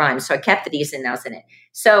hey, it rhymes. So I kept the these and nows in it.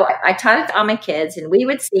 So I taught it to all my kids, and we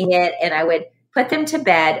would sing it, and I would put them to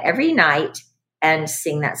bed every night and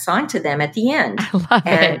sing that song to them at the end. I love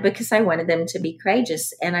it. Because I wanted them to be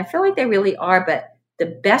courageous. And I feel like they really are. But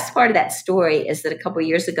the best part of that story is that a couple of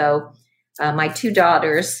years ago, my two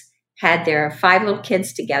daughters had their 5 little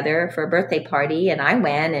kids together for a birthday party. And I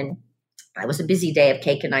went, and it was a busy day of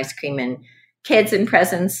cake and ice cream and kids and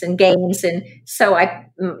presents and games. And so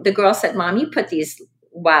the girl said, Mom, you put these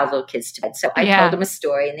wild little kids to bed. So I told them a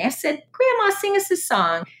story, and they said, Grandma, sing us a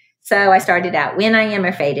song. So I started out, when I am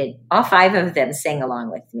afraid. All 5 of them sang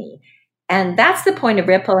along with me. And that's the point of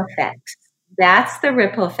ripple effects. That's the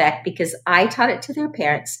ripple effect, because I taught it to their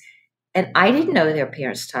parents, and I didn't know their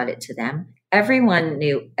parents taught it to them. Everyone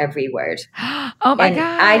knew every word. Oh my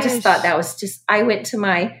gosh. I just thought that was I went to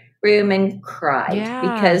my room and cried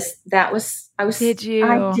because Did you?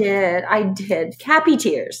 I did. Happy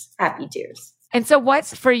tears. And so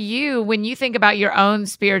what's for you when you think about your own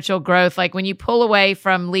spiritual growth, like when you pull away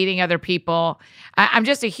from leading other people? I'm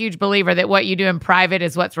just a huge believer that what you do in private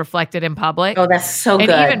is what's reflected in public. Oh, that's so good.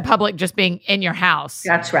 And even public just being in your house.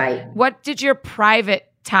 That's right. What did your private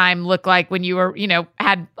time look like when you were,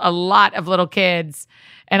 had a lot of little kids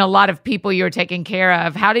and a lot of people you were taking care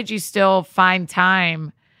of? How did you still find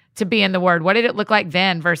time to be in the Word? What did it look like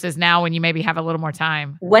then versus now when you maybe have a little more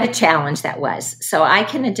time? What a challenge that was. So I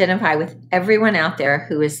can identify with everyone out there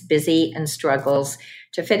who is busy and struggles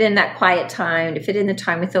to fit in that quiet time, to fit in the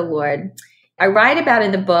time with the Lord. I write about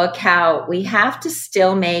in the book how we have to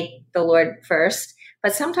still make the Lord first,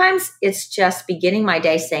 but sometimes it's just beginning my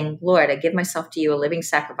day saying, Lord, I give myself to you, a living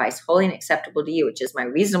sacrifice, holy and acceptable to you, which is my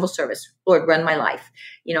reasonable service. Lord, run my life.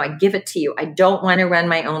 I give it to you. I don't want to run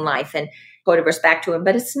my own life. And quote a verse back to him,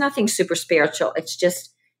 but it's nothing super spiritual. It's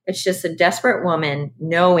just a desperate woman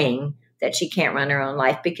knowing that she can't run her own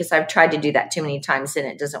life, because I've tried to do that too many times and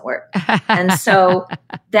it doesn't work. And so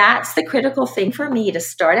that's the critical thing for me, to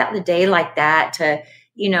start out the day like that, to,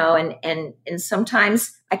 and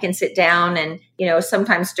sometimes I can sit down and,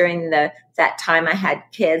 sometimes during that time I had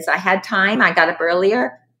kids, I had time, I got up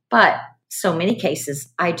earlier, but so many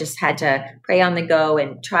cases, I just had to pray on the go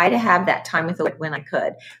and try to have that time with the Lord when I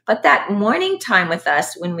could. But that morning time with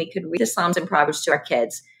us, when we could read the Psalms and Proverbs to our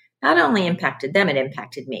kids, not only impacted them, it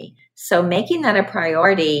impacted me. So making that a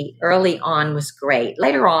priority early on was great.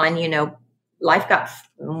 Later on, life got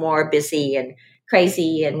more busy and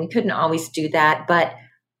crazy, and we couldn't always do that. But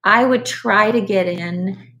I would try to get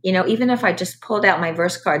in, even if I just pulled out my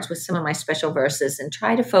verse cards with some of my special verses and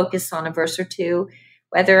try to focus on a verse or two,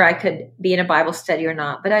 whether I could be in a Bible study or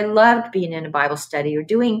not. But I loved being in a Bible study, or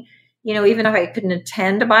doing, even if I couldn't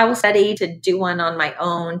attend a Bible study, to do one on my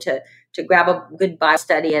own, to grab a good Bible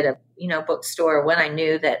study at a, bookstore when I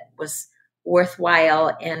knew that was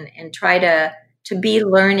worthwhile, and try to be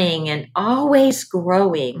learning and always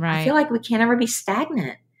growing. Right. I feel like we can't ever be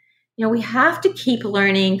stagnant. We have to keep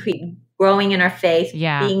learning, keep growing in our faith,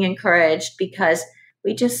 being encouraged, because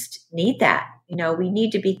we just need that. We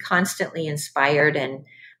need to be constantly inspired. And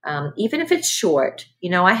even if it's short,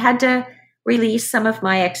 I had to release some of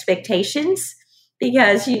my expectations,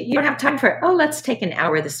 because you don't have time for, let's take an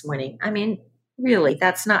hour this morning. I mean, really,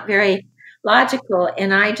 that's not very logical.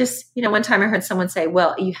 And I just, one time I heard someone say,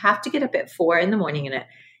 well, you have to get up at 4 a.m. And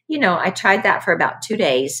I tried that for about 2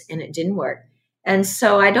 days and it didn't work. And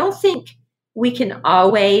so I don't think we can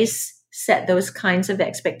always set those kinds of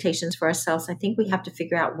expectations for ourselves. I think we have to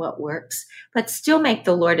figure out what works, but still make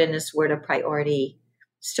the Lord and His Word a priority,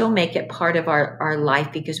 still make it part of our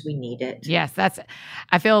life, because we need it. Yes,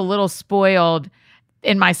 I feel a little spoiled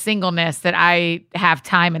in my singleness that I have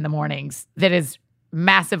time in the mornings that is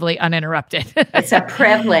massively uninterrupted. It's a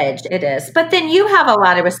privilege. It is. But then you have a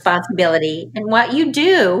lot of responsibility, and what you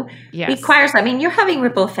do requires, you're having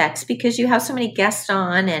ripple effects, because you have so many guests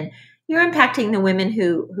on, and you're impacting the women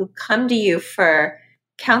who come to you for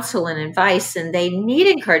counsel and advice, and they need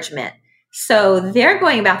encouragement. So they're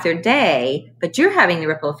going about their day, but you're having the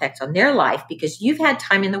ripple effect on their life, because you've had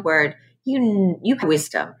time in the Word. You have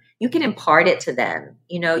wisdom. You can impart it to them.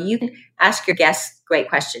 You can ask your guests great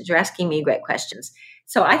questions. You're asking me great questions.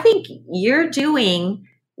 So I think you're doing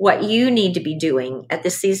what you need to be doing at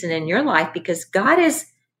this season in your life, because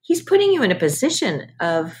He's putting you in a position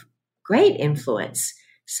of great influence.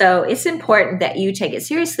 So it's important that you take it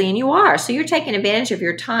seriously, and you are. So you're taking advantage of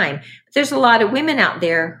your time. But there's a lot of women out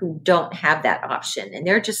there who don't have that option, and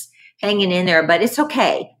they're just hanging in there. But it's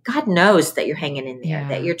okay. God knows that you're hanging in there,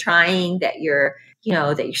 that you're trying, that you're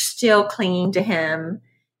still clinging to him.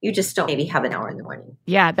 You just don't maybe have an hour in the morning.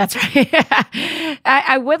 Yeah, that's right.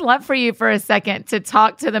 I would love for you for a second to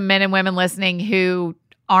talk to the men and women listening who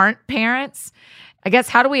aren't parents. I guess,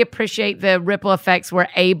 how do we appreciate the ripple effects we're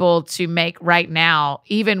able to make right now,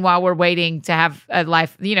 even while we're waiting to have a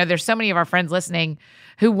life? There's so many of our friends listening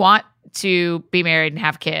who want to be married and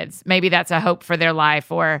have kids. Maybe that's a hope for their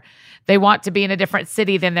life, or they want to be in a different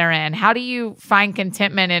city than they're in. How do you find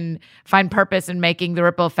contentment and find purpose in making the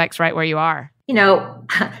ripple effects right where you are?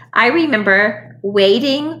 I remember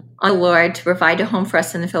waiting on the Lord to provide a home for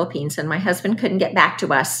us in the Philippines, and my husband couldn't get back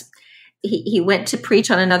to us. He went to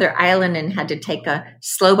preach on another island and had to take a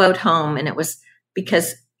slow boat home. And it was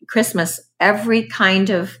because Christmas, every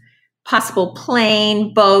kind of possible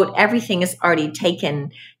plane, boat, everything is already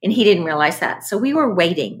taken. And he didn't realize that. So we were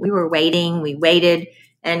waiting. We waited,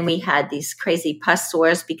 and we had these crazy pus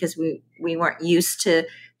sores because we weren't used to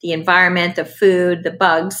the environment, the food, the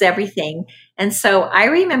bugs, everything. And so I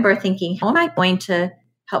remember thinking, how am I going to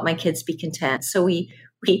help my kids be content? So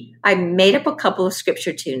I made up a couple of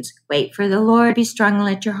scripture tunes. Wait for the Lord, be strong and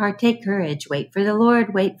let your heart take courage. Wait for the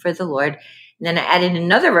Lord, wait for the Lord. And then I added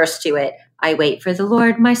another verse to it. I wait for the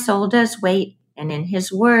Lord, my soul does wait, and in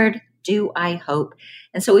his word do I hope.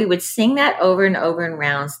 And so we would sing that over and over in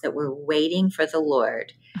rounds, that we're waiting for the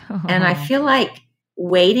Lord. Oh. And I feel like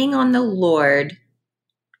waiting on the Lord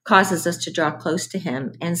causes us to draw close to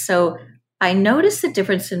him. And so I notice the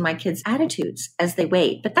difference in my kids' attitudes as they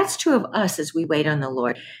wait. But that's true of us as we wait on the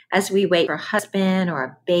Lord, as we wait for a husband or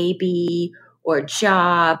a baby or a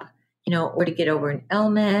job, or to get over an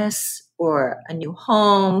illness or a new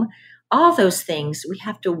home. All those things, we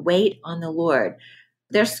have to wait on the Lord.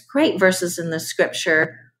 There's great verses in the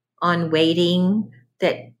scripture on waiting,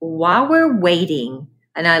 that while we're waiting,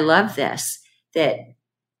 and I love this, that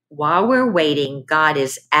while we're waiting, God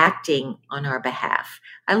is acting on our behalf.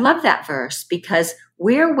 I love that verse because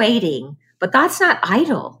we're waiting, but God's not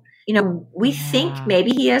idle. We think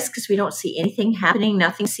maybe he is because we don't see anything happening.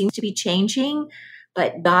 Nothing seems to be changing,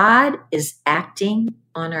 but God is acting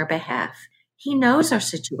on our behalf. He knows our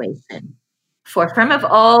situation. For from of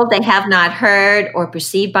old they have not heard or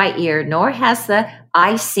perceived by ear, nor has the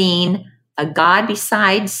eye seen a God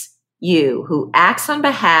besides you who acts on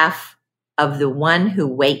behalf of the one who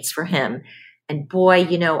waits for him. And boy,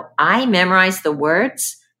 I memorize the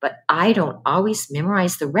words, but I don't always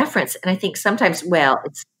memorize the reference. And I think sometimes,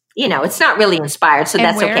 it's not really inspired, so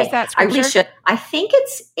that's okay. I really should. I think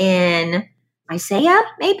it's in Isaiah,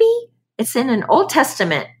 maybe. It's in an Old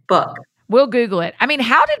Testament book. We'll Google it. I mean,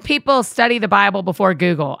 how did people study the Bible before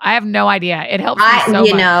Google? I have no idea. It helps me so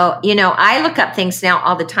much. I look up things now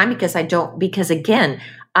all the time because again,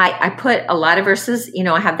 I put a lot of verses,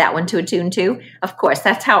 I have that one to a tune too. Of course,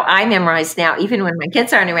 that's how I memorize now, even when my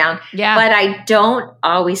kids aren't around. Yeah. But I don't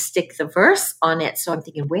always stick the verse on it. So I'm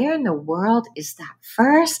thinking, where in the world is that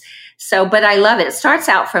verse? So, but I love it. It starts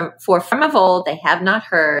out for from of old, they have not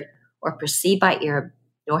heard or perceived by ear,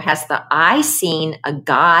 nor has the eye seen a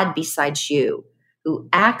God besides you who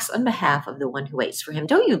acts on behalf of the one who waits for him.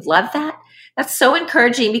 Don't you love that? That's so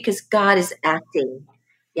encouraging because God is acting.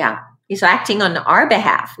 Yeah. He's acting on our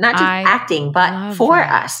behalf, not just acting, but for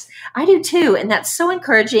us. I do too. And that's so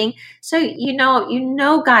encouraging. So,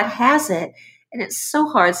 God has it. And it's so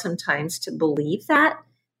hard sometimes to believe that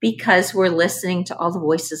because we're listening to all the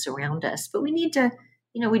voices around us. But we need to,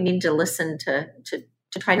 listen to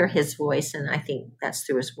try to hear his voice. And I think that's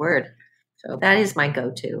through his word. So that is my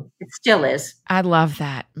go-to. It still is. I love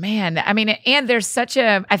that, man. I mean, and there's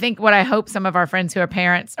I think what I hope some of our friends who are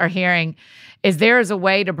parents are hearing is there is a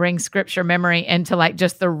way to bring scripture memory into like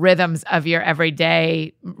just the rhythms of your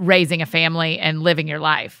everyday raising a family and living your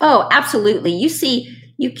life. Oh, absolutely. You see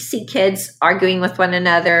kids arguing with one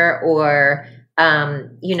another or,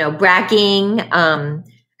 bragging,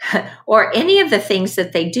 or any of the things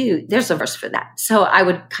that they do. There's a verse for that. So I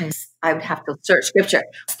would have to search scripture.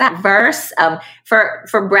 It's that verse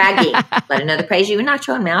for bragging. Let another praise you and not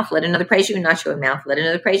your own mouth. Let another praise you and not your own mouth. Let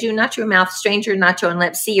another praise you and not your mouth. Stranger, not your own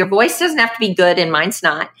lips. See, your voice doesn't have to be good and mine's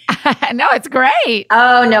not. No, it's great.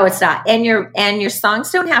 Oh, no, it's not. And your songs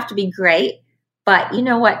don't have to be great. But you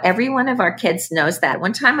know what? Every one of our kids knows that.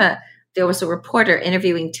 One time there was a reporter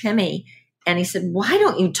interviewing Timmy and he said, why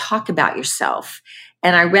don't you talk about yourself?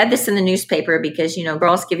 And I read this in the newspaper because,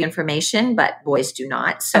 girls give you information, but boys do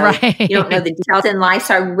not. So you don't know the details in life.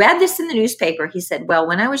 So I read this in the newspaper. He said, well,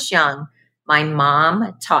 when I was young, my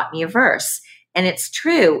mom taught me a verse. And it's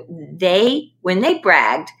true. When they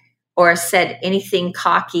bragged or said anything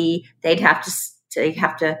cocky, they'd have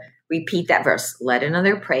to repeat that verse. Let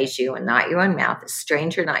another praise you and not your own mouth, a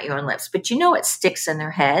stranger, not your own lips. But it sticks in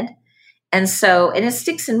their head. And it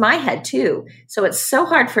sticks in my head too. So it's so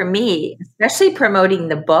hard for me, especially promoting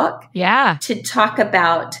the book, to talk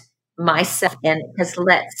about myself and just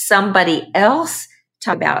let somebody else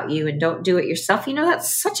talk about you and don't do it yourself.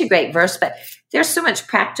 That's such a great verse, but there's so much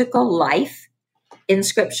practical life in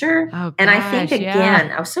scripture. Oh, gosh, and I think,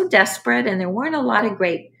 again, I was so desperate and there weren't a lot of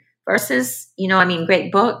great verses,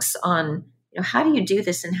 great books on, how do you do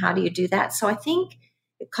this and how do you do that? So I think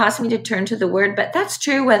it caused me to turn to the word, but that's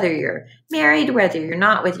true whether you're married, whether you're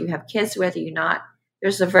not, whether you have kids, whether you're not.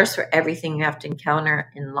 There's a verse for everything you have to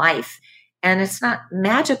encounter in life. And it's not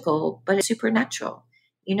magical, but it's supernatural.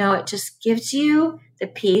 It just gives you the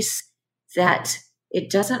peace that it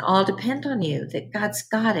doesn't all depend on you, that God's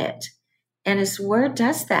got it. And his word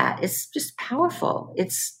does that. It's just powerful.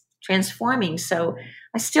 It's transforming. So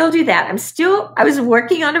I still do that. I was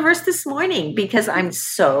working on a verse this morning because I'm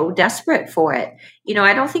so desperate for it.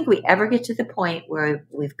 I don't think we ever get to the point where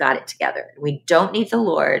we've got it together. We don't need the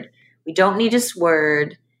Lord. We don't need his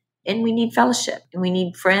word. And we need fellowship. And we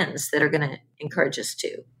need friends that are going to encourage us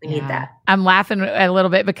too. We need that. I'm laughing a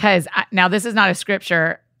little bit because now this is not a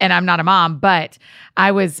scripture and I'm not a mom, but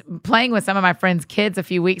I was playing with some of my friends' kids a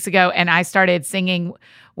few weeks ago and I started singing,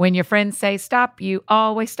 when your friends say stop, you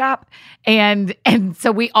always stop. And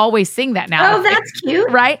so we always sing that now. Oh, that's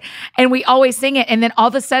cute. Right? And we always sing it. And then all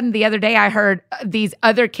of a sudden the other day I heard these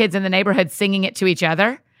other kids in the neighborhood singing it to each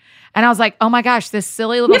other. And I was like, oh my gosh, this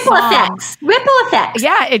silly little song. Ripple effects.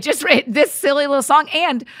 Yeah, this silly little song.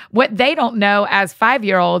 And what they don't know as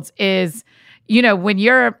 5-year-olds is, when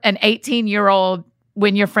you're an 18-year-old,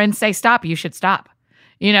 when your friends say stop, you should stop.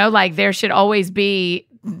 There should always be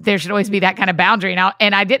that kind of boundary.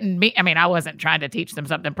 And I wasn't trying to teach them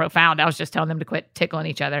something profound. I was just telling them to quit tickling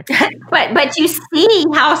each other. but you see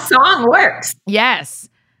how song works. Yes.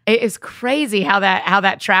 It is crazy how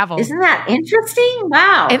that travels. Isn't that interesting?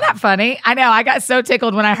 Wow. Isn't that funny? I know. I got so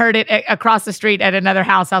tickled when I heard it across the street at another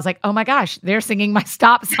house. I was like, oh my gosh, they're singing my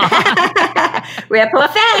stop song. Ripple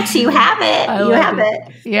effects. You have it. You have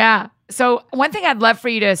it. Yeah. So one thing I'd love for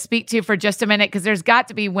you to speak to for just a minute, because there's got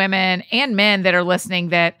to be women and men that are listening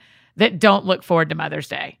that don't look forward to Mother's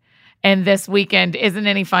Day. And this weekend isn't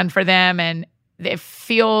any fun for them. And it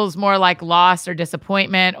feels more like loss or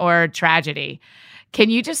disappointment or tragedy. Can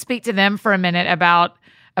you just speak to them for a minute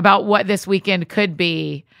about what this weekend could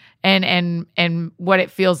be and what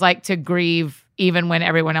it feels like to grieve even when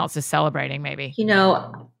everyone else is celebrating, maybe?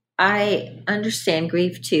 I understand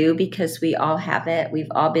grief too, because we all have it.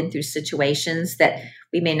 We've all been through situations that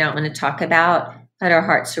we may not want to talk about, but our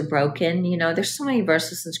hearts are broken. There's so many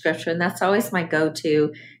verses in scripture, and that's always my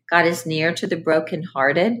go-to. God is near to the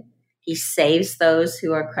brokenhearted. He saves those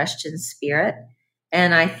who are crushed in spirit.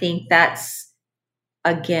 And I think that's,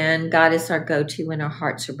 again, God is our go-to when our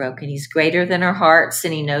hearts are broken. He's greater than our hearts,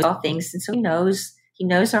 and he knows all things. And so he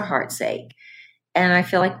knows our heart's ache. And I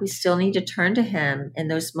feel like we still need to turn to him in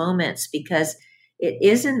those moments, because it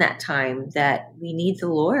is in that time that we need the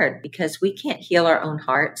Lord, because we can't heal our own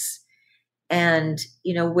hearts. And,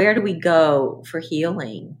 where do we go for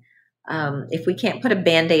healing? If we can't put a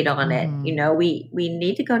Band-Aid on it, we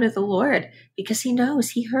need to go to the Lord, because he knows.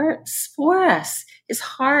 He hurts for us. His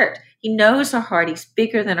heart, he knows our heart. He's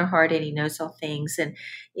bigger than our heart, and he knows all things. And,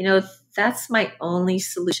 that's my only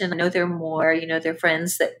solution. I know there are more, there are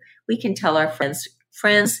friends that we can tell our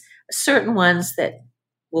friends, certain ones that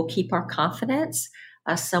will keep our confidence.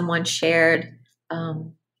 Someone shared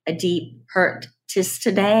a deep hurt just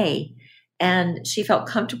today, and she felt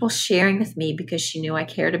comfortable sharing with me because she knew I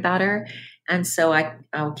cared about her. And so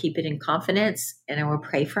I'll keep it in confidence, and I will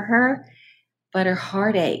pray for her. But her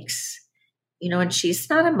heart aches, and she's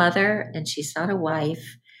not a mother, and she's not a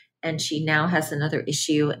wife, and she now has another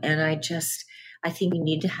issue. And I think we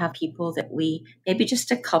need to have people that maybe just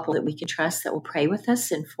a couple that we can trust, that will pray with us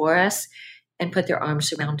and for us and put their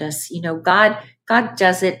arms around us. God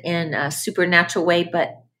does it in a supernatural way, but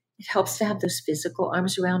it helps to have those physical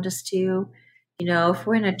arms around us too. If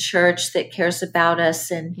we're in a church that cares about us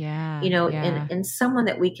and, and someone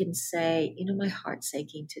that we can say, my heart's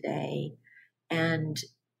aching today, and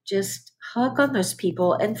just hug on those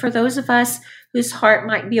people. And for those of us whose heart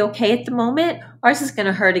might be okay at the moment, ours is going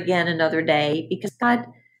to hurt again another day, because God,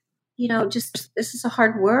 this is a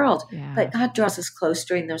hard world, but God draws us close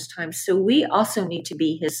during those times. So we also need to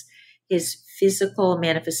be his physical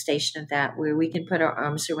manifestation of that, where we can put our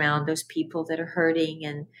arms around those people that are hurting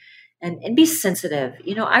and be sensitive.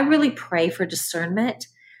 I really pray for discernment.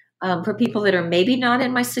 for people that are maybe not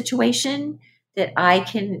in my situation, that I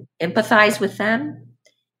can empathize with them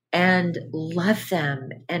and love them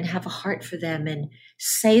and have a heart for them and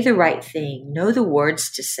say the right thing, know the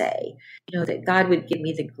words to say, that God would give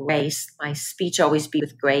me the grace, my speech always be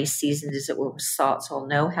with grace, seasoned as it were with salt, so I'll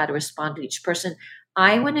know how to respond to each person.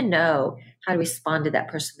 I want to know how to respond to that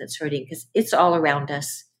person that's hurting, because it's all around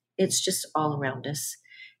us. It's just all around us.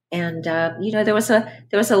 And there was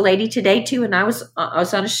a lady today too, and I was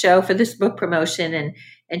on a show for this book promotion,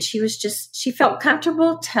 and she felt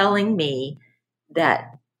comfortable telling me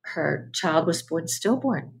that her child was born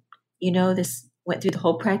stillborn. This went through the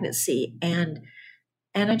whole pregnancy, and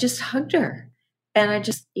I just hugged her, and I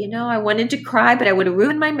just I wanted to cry, but I would have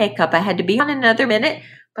ruined my makeup. I had to be on another minute,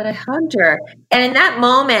 but I hugged her, and in that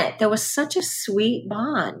moment there was such a sweet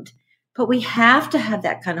bond. But we have to have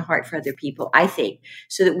that kind of heart for other people, I think,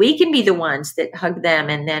 so that we can be the ones that hug them.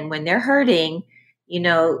 And then when they're hurting,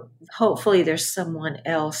 hopefully there's someone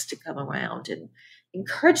else to come around and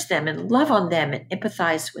encourage them and love on them and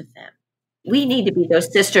empathize with them. We need to be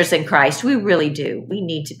those sisters in Christ. We really do. We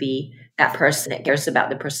need to be that person that cares about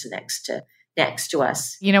the person next to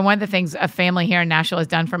us. One of the things a family here in Nashville has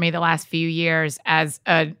done for me the last few years as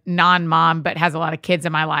a non-mom, but has a lot of kids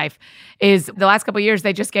in my life, is the last couple of years,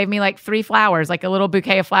 they just gave me like 3 flowers, like a little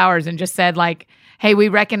bouquet of flowers, and just said like, hey, we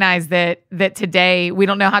recognize that today, we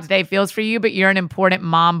don't know how today feels for you, but you're an important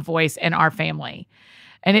mom voice in our family.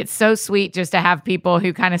 And it's so sweet just to have people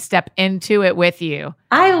who kind of step into it with you.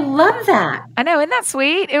 I love that. I know. Isn't that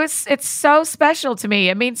sweet? It's so special to me.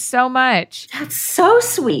 It means so much. That's so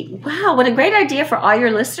sweet. Wow. What a great idea for all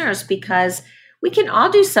your listeners, because we can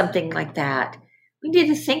all do something like that. We need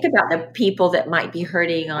to think about the people that might be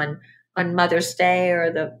hurting on Mother's Day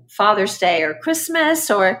or the Father's Day or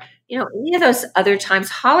Christmas or, any of those other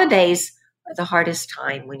times. Holidays are the hardest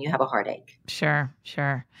time when you have a heartache. Sure.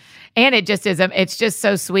 And it just is, it's just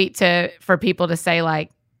so sweet for people to say like,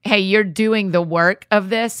 hey, you're doing the work of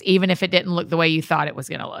this, even if it didn't look the way you thought it was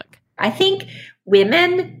going to look. I think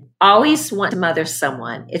women always want to mother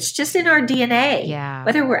someone. It's just in our DNA. Yeah.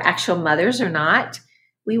 Whether we're actual mothers or not,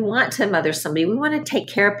 we want to mother somebody. We want to take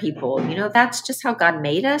care of people. That's just how God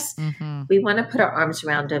made us. Mm-hmm. We want to put our arms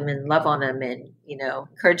around them and love on them and,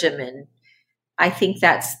 encourage them. And I think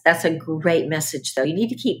that's a great message, though. You need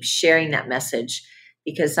to keep sharing that message,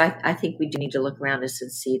 because I think we do need to look around us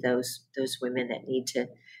and see those women that need to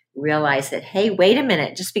realize that, hey, wait a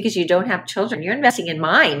minute, just because you don't have children, you're investing in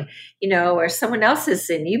mine, or someone else's,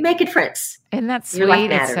 and you make a difference. And that's sweet. Your life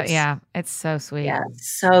matters. It's so sweet. Yeah,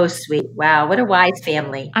 so sweet. Wow, what a wise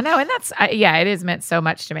family. I know, and that's, it has meant so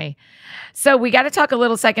much to me. So we got to talk a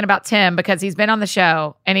little second about Tim, because he's been on the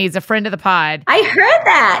show and he's a friend of the pod. I heard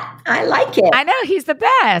that. I like it. I know, he's the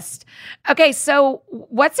best. Okay, so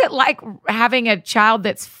what's it like having a child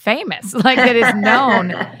that's famous, like that is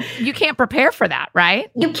known? You can't prepare for that, right?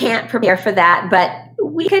 You can't prepare for that, but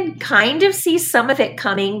we could kind of see some of it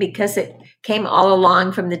coming because it came all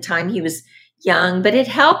along from the time he was young. But it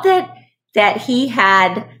helped that he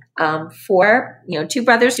had 4, 2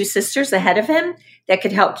 brothers, 2 sisters ahead of him that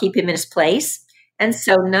could help keep him in his place. And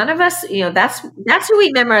so none of us, that's who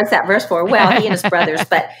we memorized that verse for. Well, he and his brothers,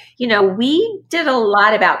 but we did a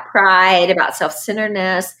lot about pride, about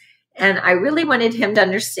self-centeredness. And I really wanted him to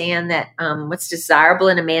understand that what's desirable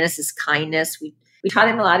in a man is his kindness. We taught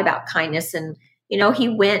him a lot about kindness. And, he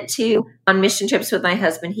went on mission trips with my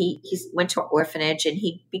husband. He went to an orphanage, and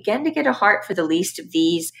he began to get a heart for the least of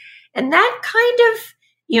these. And that kind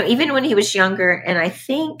of, even when he was younger, and I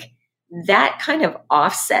think that kind of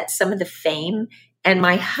offset some of the fame. And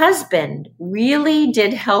my husband really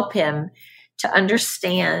did help him to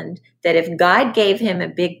understand that if God gave him a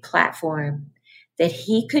big platform, that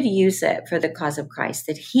he could use it for the cause of Christ,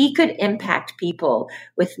 that he could impact people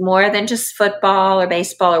with more than just football or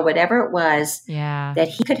baseball or whatever it was, that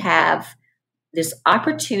he could have this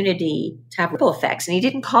opportunity to have ripple effects. And he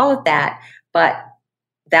didn't call it that, but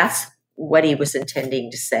that's what he was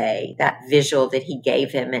intending to say, that visual that he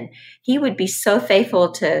gave him. And he would be so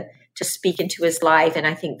faithful to speak into his life. And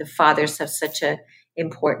I think the fathers have such an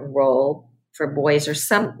important role for boys, or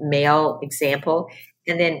some male example.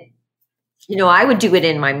 And then, I would do it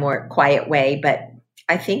in my more quiet way, but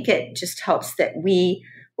I think it just helps that we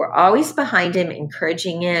were always behind him,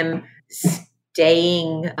 encouraging him,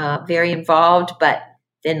 staying very involved, but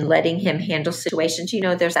then letting him handle situations.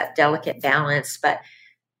 There's that delicate balance, but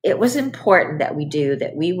it was important that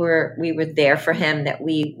we were there for him, that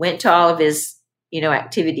we went to all of his,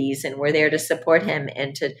 activities and were there to support him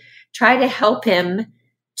and to try to help him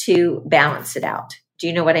to balance it out. Do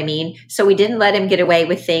you know what I mean? So we didn't let him get away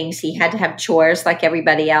with things. He had to have chores like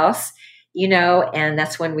everybody else. and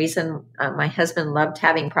that's one reason my husband loved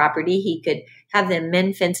having property. He could have them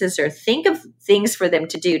mend fences or think of things for them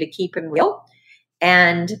to do to keep them real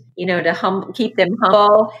and, to keep them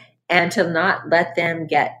humble and to not let them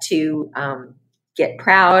get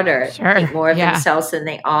proud or think more of themselves than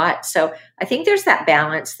they ought. So I think there's that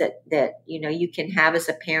balance that you can have as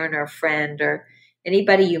a parent or a friend or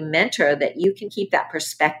anybody you mentor, that you can keep that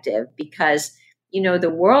perspective, because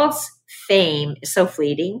the world's fame is so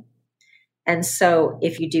fleeting. And so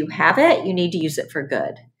if you do have it, you need to use it for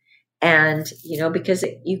good. And, because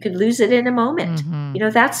you could lose it in a moment. Mm-hmm.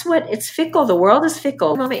 That's what it's fickle. The world is fickle.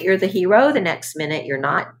 One moment you're the hero, the next minute you're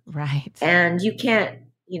not. Right. And you can't,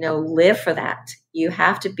 live for that. You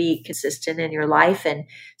have to be consistent in your life. And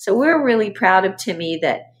so we're really proud of Timmy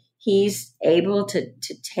that he's able to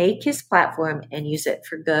take his platform and use it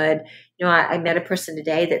for good. I met a person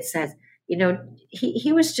today that said,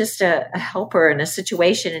 he was just a helper in a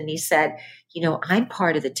situation. And he said, I'm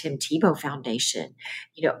part of the Tim Tebow Foundation,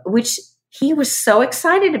 which he was so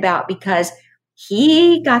excited about because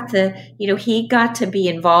he got to be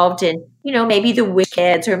involved in, maybe the Wish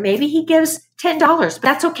Kids, or maybe he gives $10, but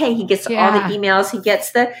that's okay. He gets all the emails. He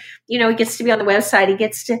gets he gets to be on the website. He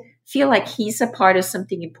gets to feel like he's a part of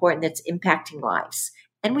something important that's impacting lives.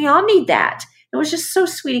 And we all need that. It was just so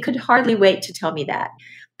sweet. He could hardly wait to tell me that.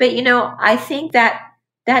 But, I think that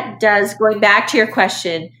does, going back to your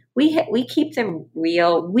question, we keep them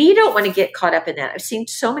real. We don't want to get caught up in that. I've seen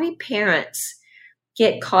so many parents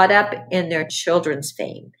get caught up in their children's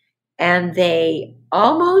fame, and they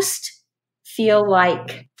almost feel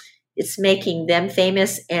like it's making them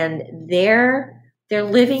famous, and they're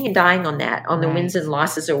living and dying on that, on the wins and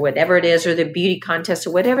losses or whatever it is, or the beauty contest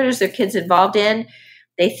or whatever it is their kids involved in.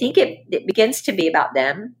 They think it begins to be about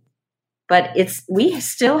them. But we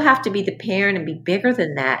still have to be the parent and be bigger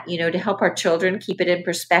than that, to help our children keep it in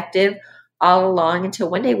perspective all along until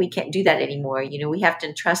one day we can't do that anymore. We have to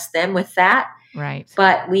entrust them with that. Right.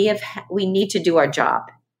 But we need to do our job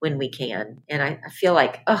when we can. And I feel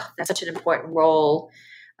like, that's such an important role,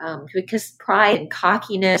 because pride and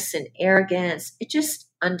cockiness and arrogance, it just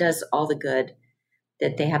undoes all the good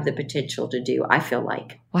that they have the potential to do, I feel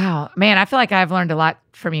like. Wow. Man, I feel like I've learned a lot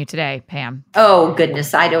from you today, Pam. Oh,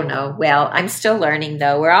 goodness. I don't know. Well, I'm still learning,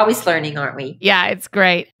 though. We're always learning, aren't we? Yeah, it's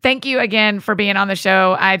great. Thank you again for being on the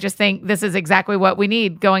show. I just think this is exactly what we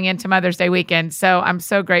need going into Mother's Day weekend. So I'm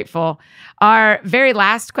so grateful. Our very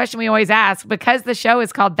last question we always ask, because the show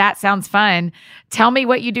is called That Sounds Fun, tell me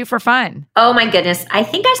what you do for fun. Oh, my goodness. I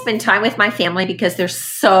think I spend time with my family because they're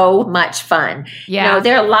so much fun. Yeah.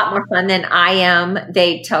 They're a lot more fun than I am.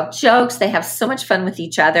 They tell jokes. They have so much fun with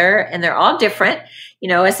each other, and they're all different.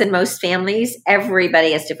 As in most families,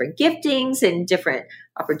 everybody has different giftings and different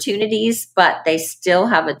opportunities, but they still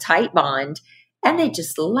have a tight bond, and they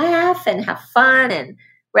just laugh and have fun and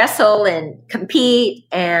wrestle and compete.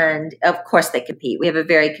 And of course they compete. We have a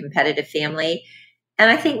very competitive family. And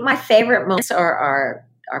I think my favorite moments are our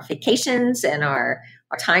vacations and our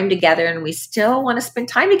time together. And we still want to spend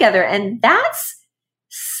time together. And that's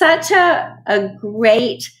such a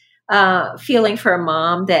great feeling for a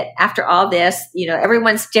mom, that after all this,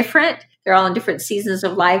 everyone's different. They're all in different seasons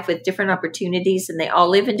of life with different opportunities, and they all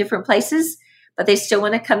live in different places, but they still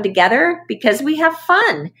want to come together because we have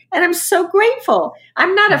fun. And I'm so grateful.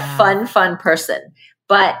 I'm not a fun person,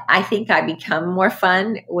 but I think I become more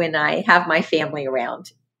fun when I have my family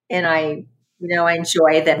around, and I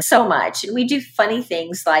enjoy them so much. And we do funny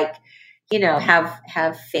things like,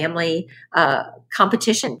 have family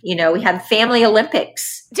competition. We had family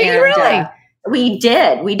Olympics. Do you really? We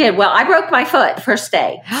did. Well, I broke my foot first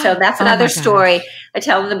day. So that's another story I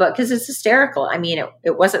tell in the book, because it's hysterical. I mean,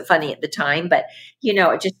 it wasn't funny at the time, but,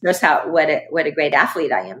 it just shows what a great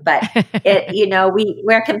athlete I am. But,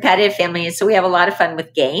 we're a competitive family. And so we have a lot of fun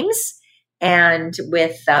with games and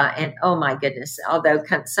with, and oh my goodness, although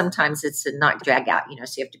sometimes it's a not drag out,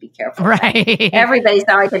 so you have to be careful. Right. Everybody's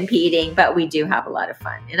always competing, but we do have a lot of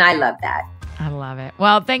fun. And I love that. I love it.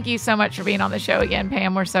 Well, thank you so much for being on the show again,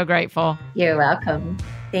 Pam. We're so grateful. You're welcome.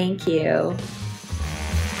 Thank you.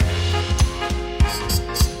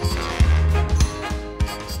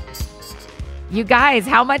 You guys,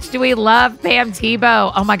 how much do we love Pam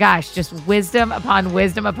Tebow? Oh my gosh, just wisdom upon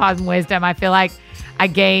wisdom upon wisdom. I feel like I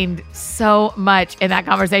gained so much in that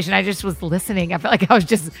conversation. I just was listening. I felt like I was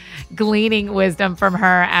just gleaning wisdom from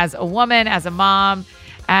her as a woman, as a mom,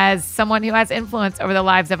 as someone who has influence over the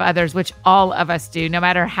lives of others, which all of us do, no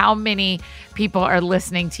matter how many people are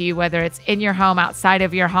listening to you, whether it's in your home, outside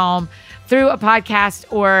of your home, through a podcast,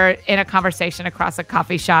 or in a conversation across a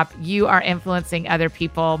coffee shop. You are influencing other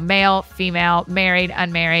people, male, female, married,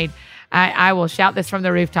 unmarried. I will shout this from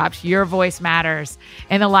the rooftops. Your voice matters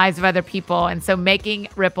in the lives of other people. And so making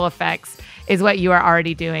ripple effects is what you are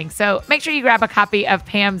already doing. So make sure you grab a copy of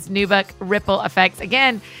Pam's new book, Ripple Effects.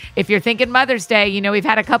 Again, if you're thinking Mother's Day, you know, we've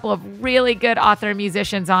had a couple of really good author and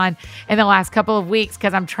musicians on in the last couple of weeks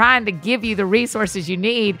because I'm trying to give you the resources you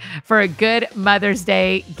need for a good Mother's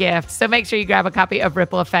Day gift. So make sure you grab a copy of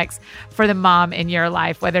Ripple Effects for the mom in your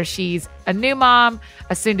life, whether she's a new mom,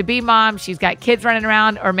 a soon-to-be mom, she's got kids running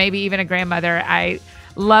around, or maybe even a grandmother. I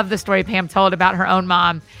love the story Pam told about her own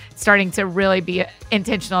mom starting to really be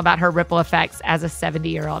intentional about her ripple effects as a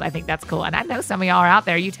 70-year-old. I think that's cool. And I know some of y'all are out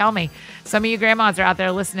there. You tell me. Some of you grandmas are out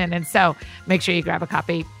there listening. And so make sure you grab a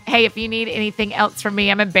copy. Hey, if you need anything else from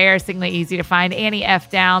me, I'm embarrassingly easy to find. Annie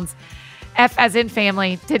F. Downs. F as in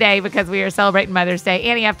family today because we are celebrating Mother's Day.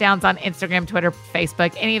 Annie F. Downs on Instagram, Twitter,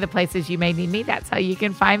 Facebook, any of the places you may need me. That's how you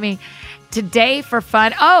can find me. Today for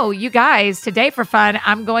fun. Oh, you guys, today for fun,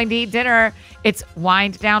 I'm going to eat dinner. It's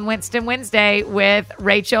Wind Down Winston Wednesday with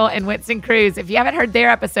Rachel and Winston Cruz. If you haven't heard their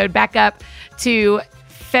episode, back up to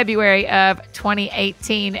February of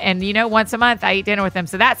 2018. And you know, once a month I eat dinner with them.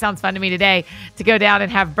 So that sounds fun to me today to go down and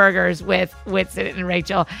have burgers with Winston and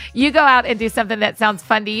Rachel. You go out and do something that sounds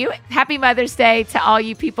fun to you. Happy Mother's Day to all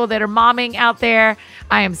you people that are momming out there.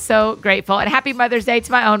 I am so grateful. And happy Mother's Day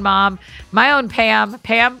to my own mom, my own Pam.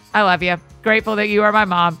 Pam, I love you. Grateful that you are my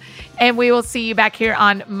mom. And we will see you back here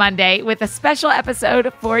on Monday with a special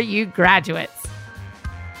episode for you graduates.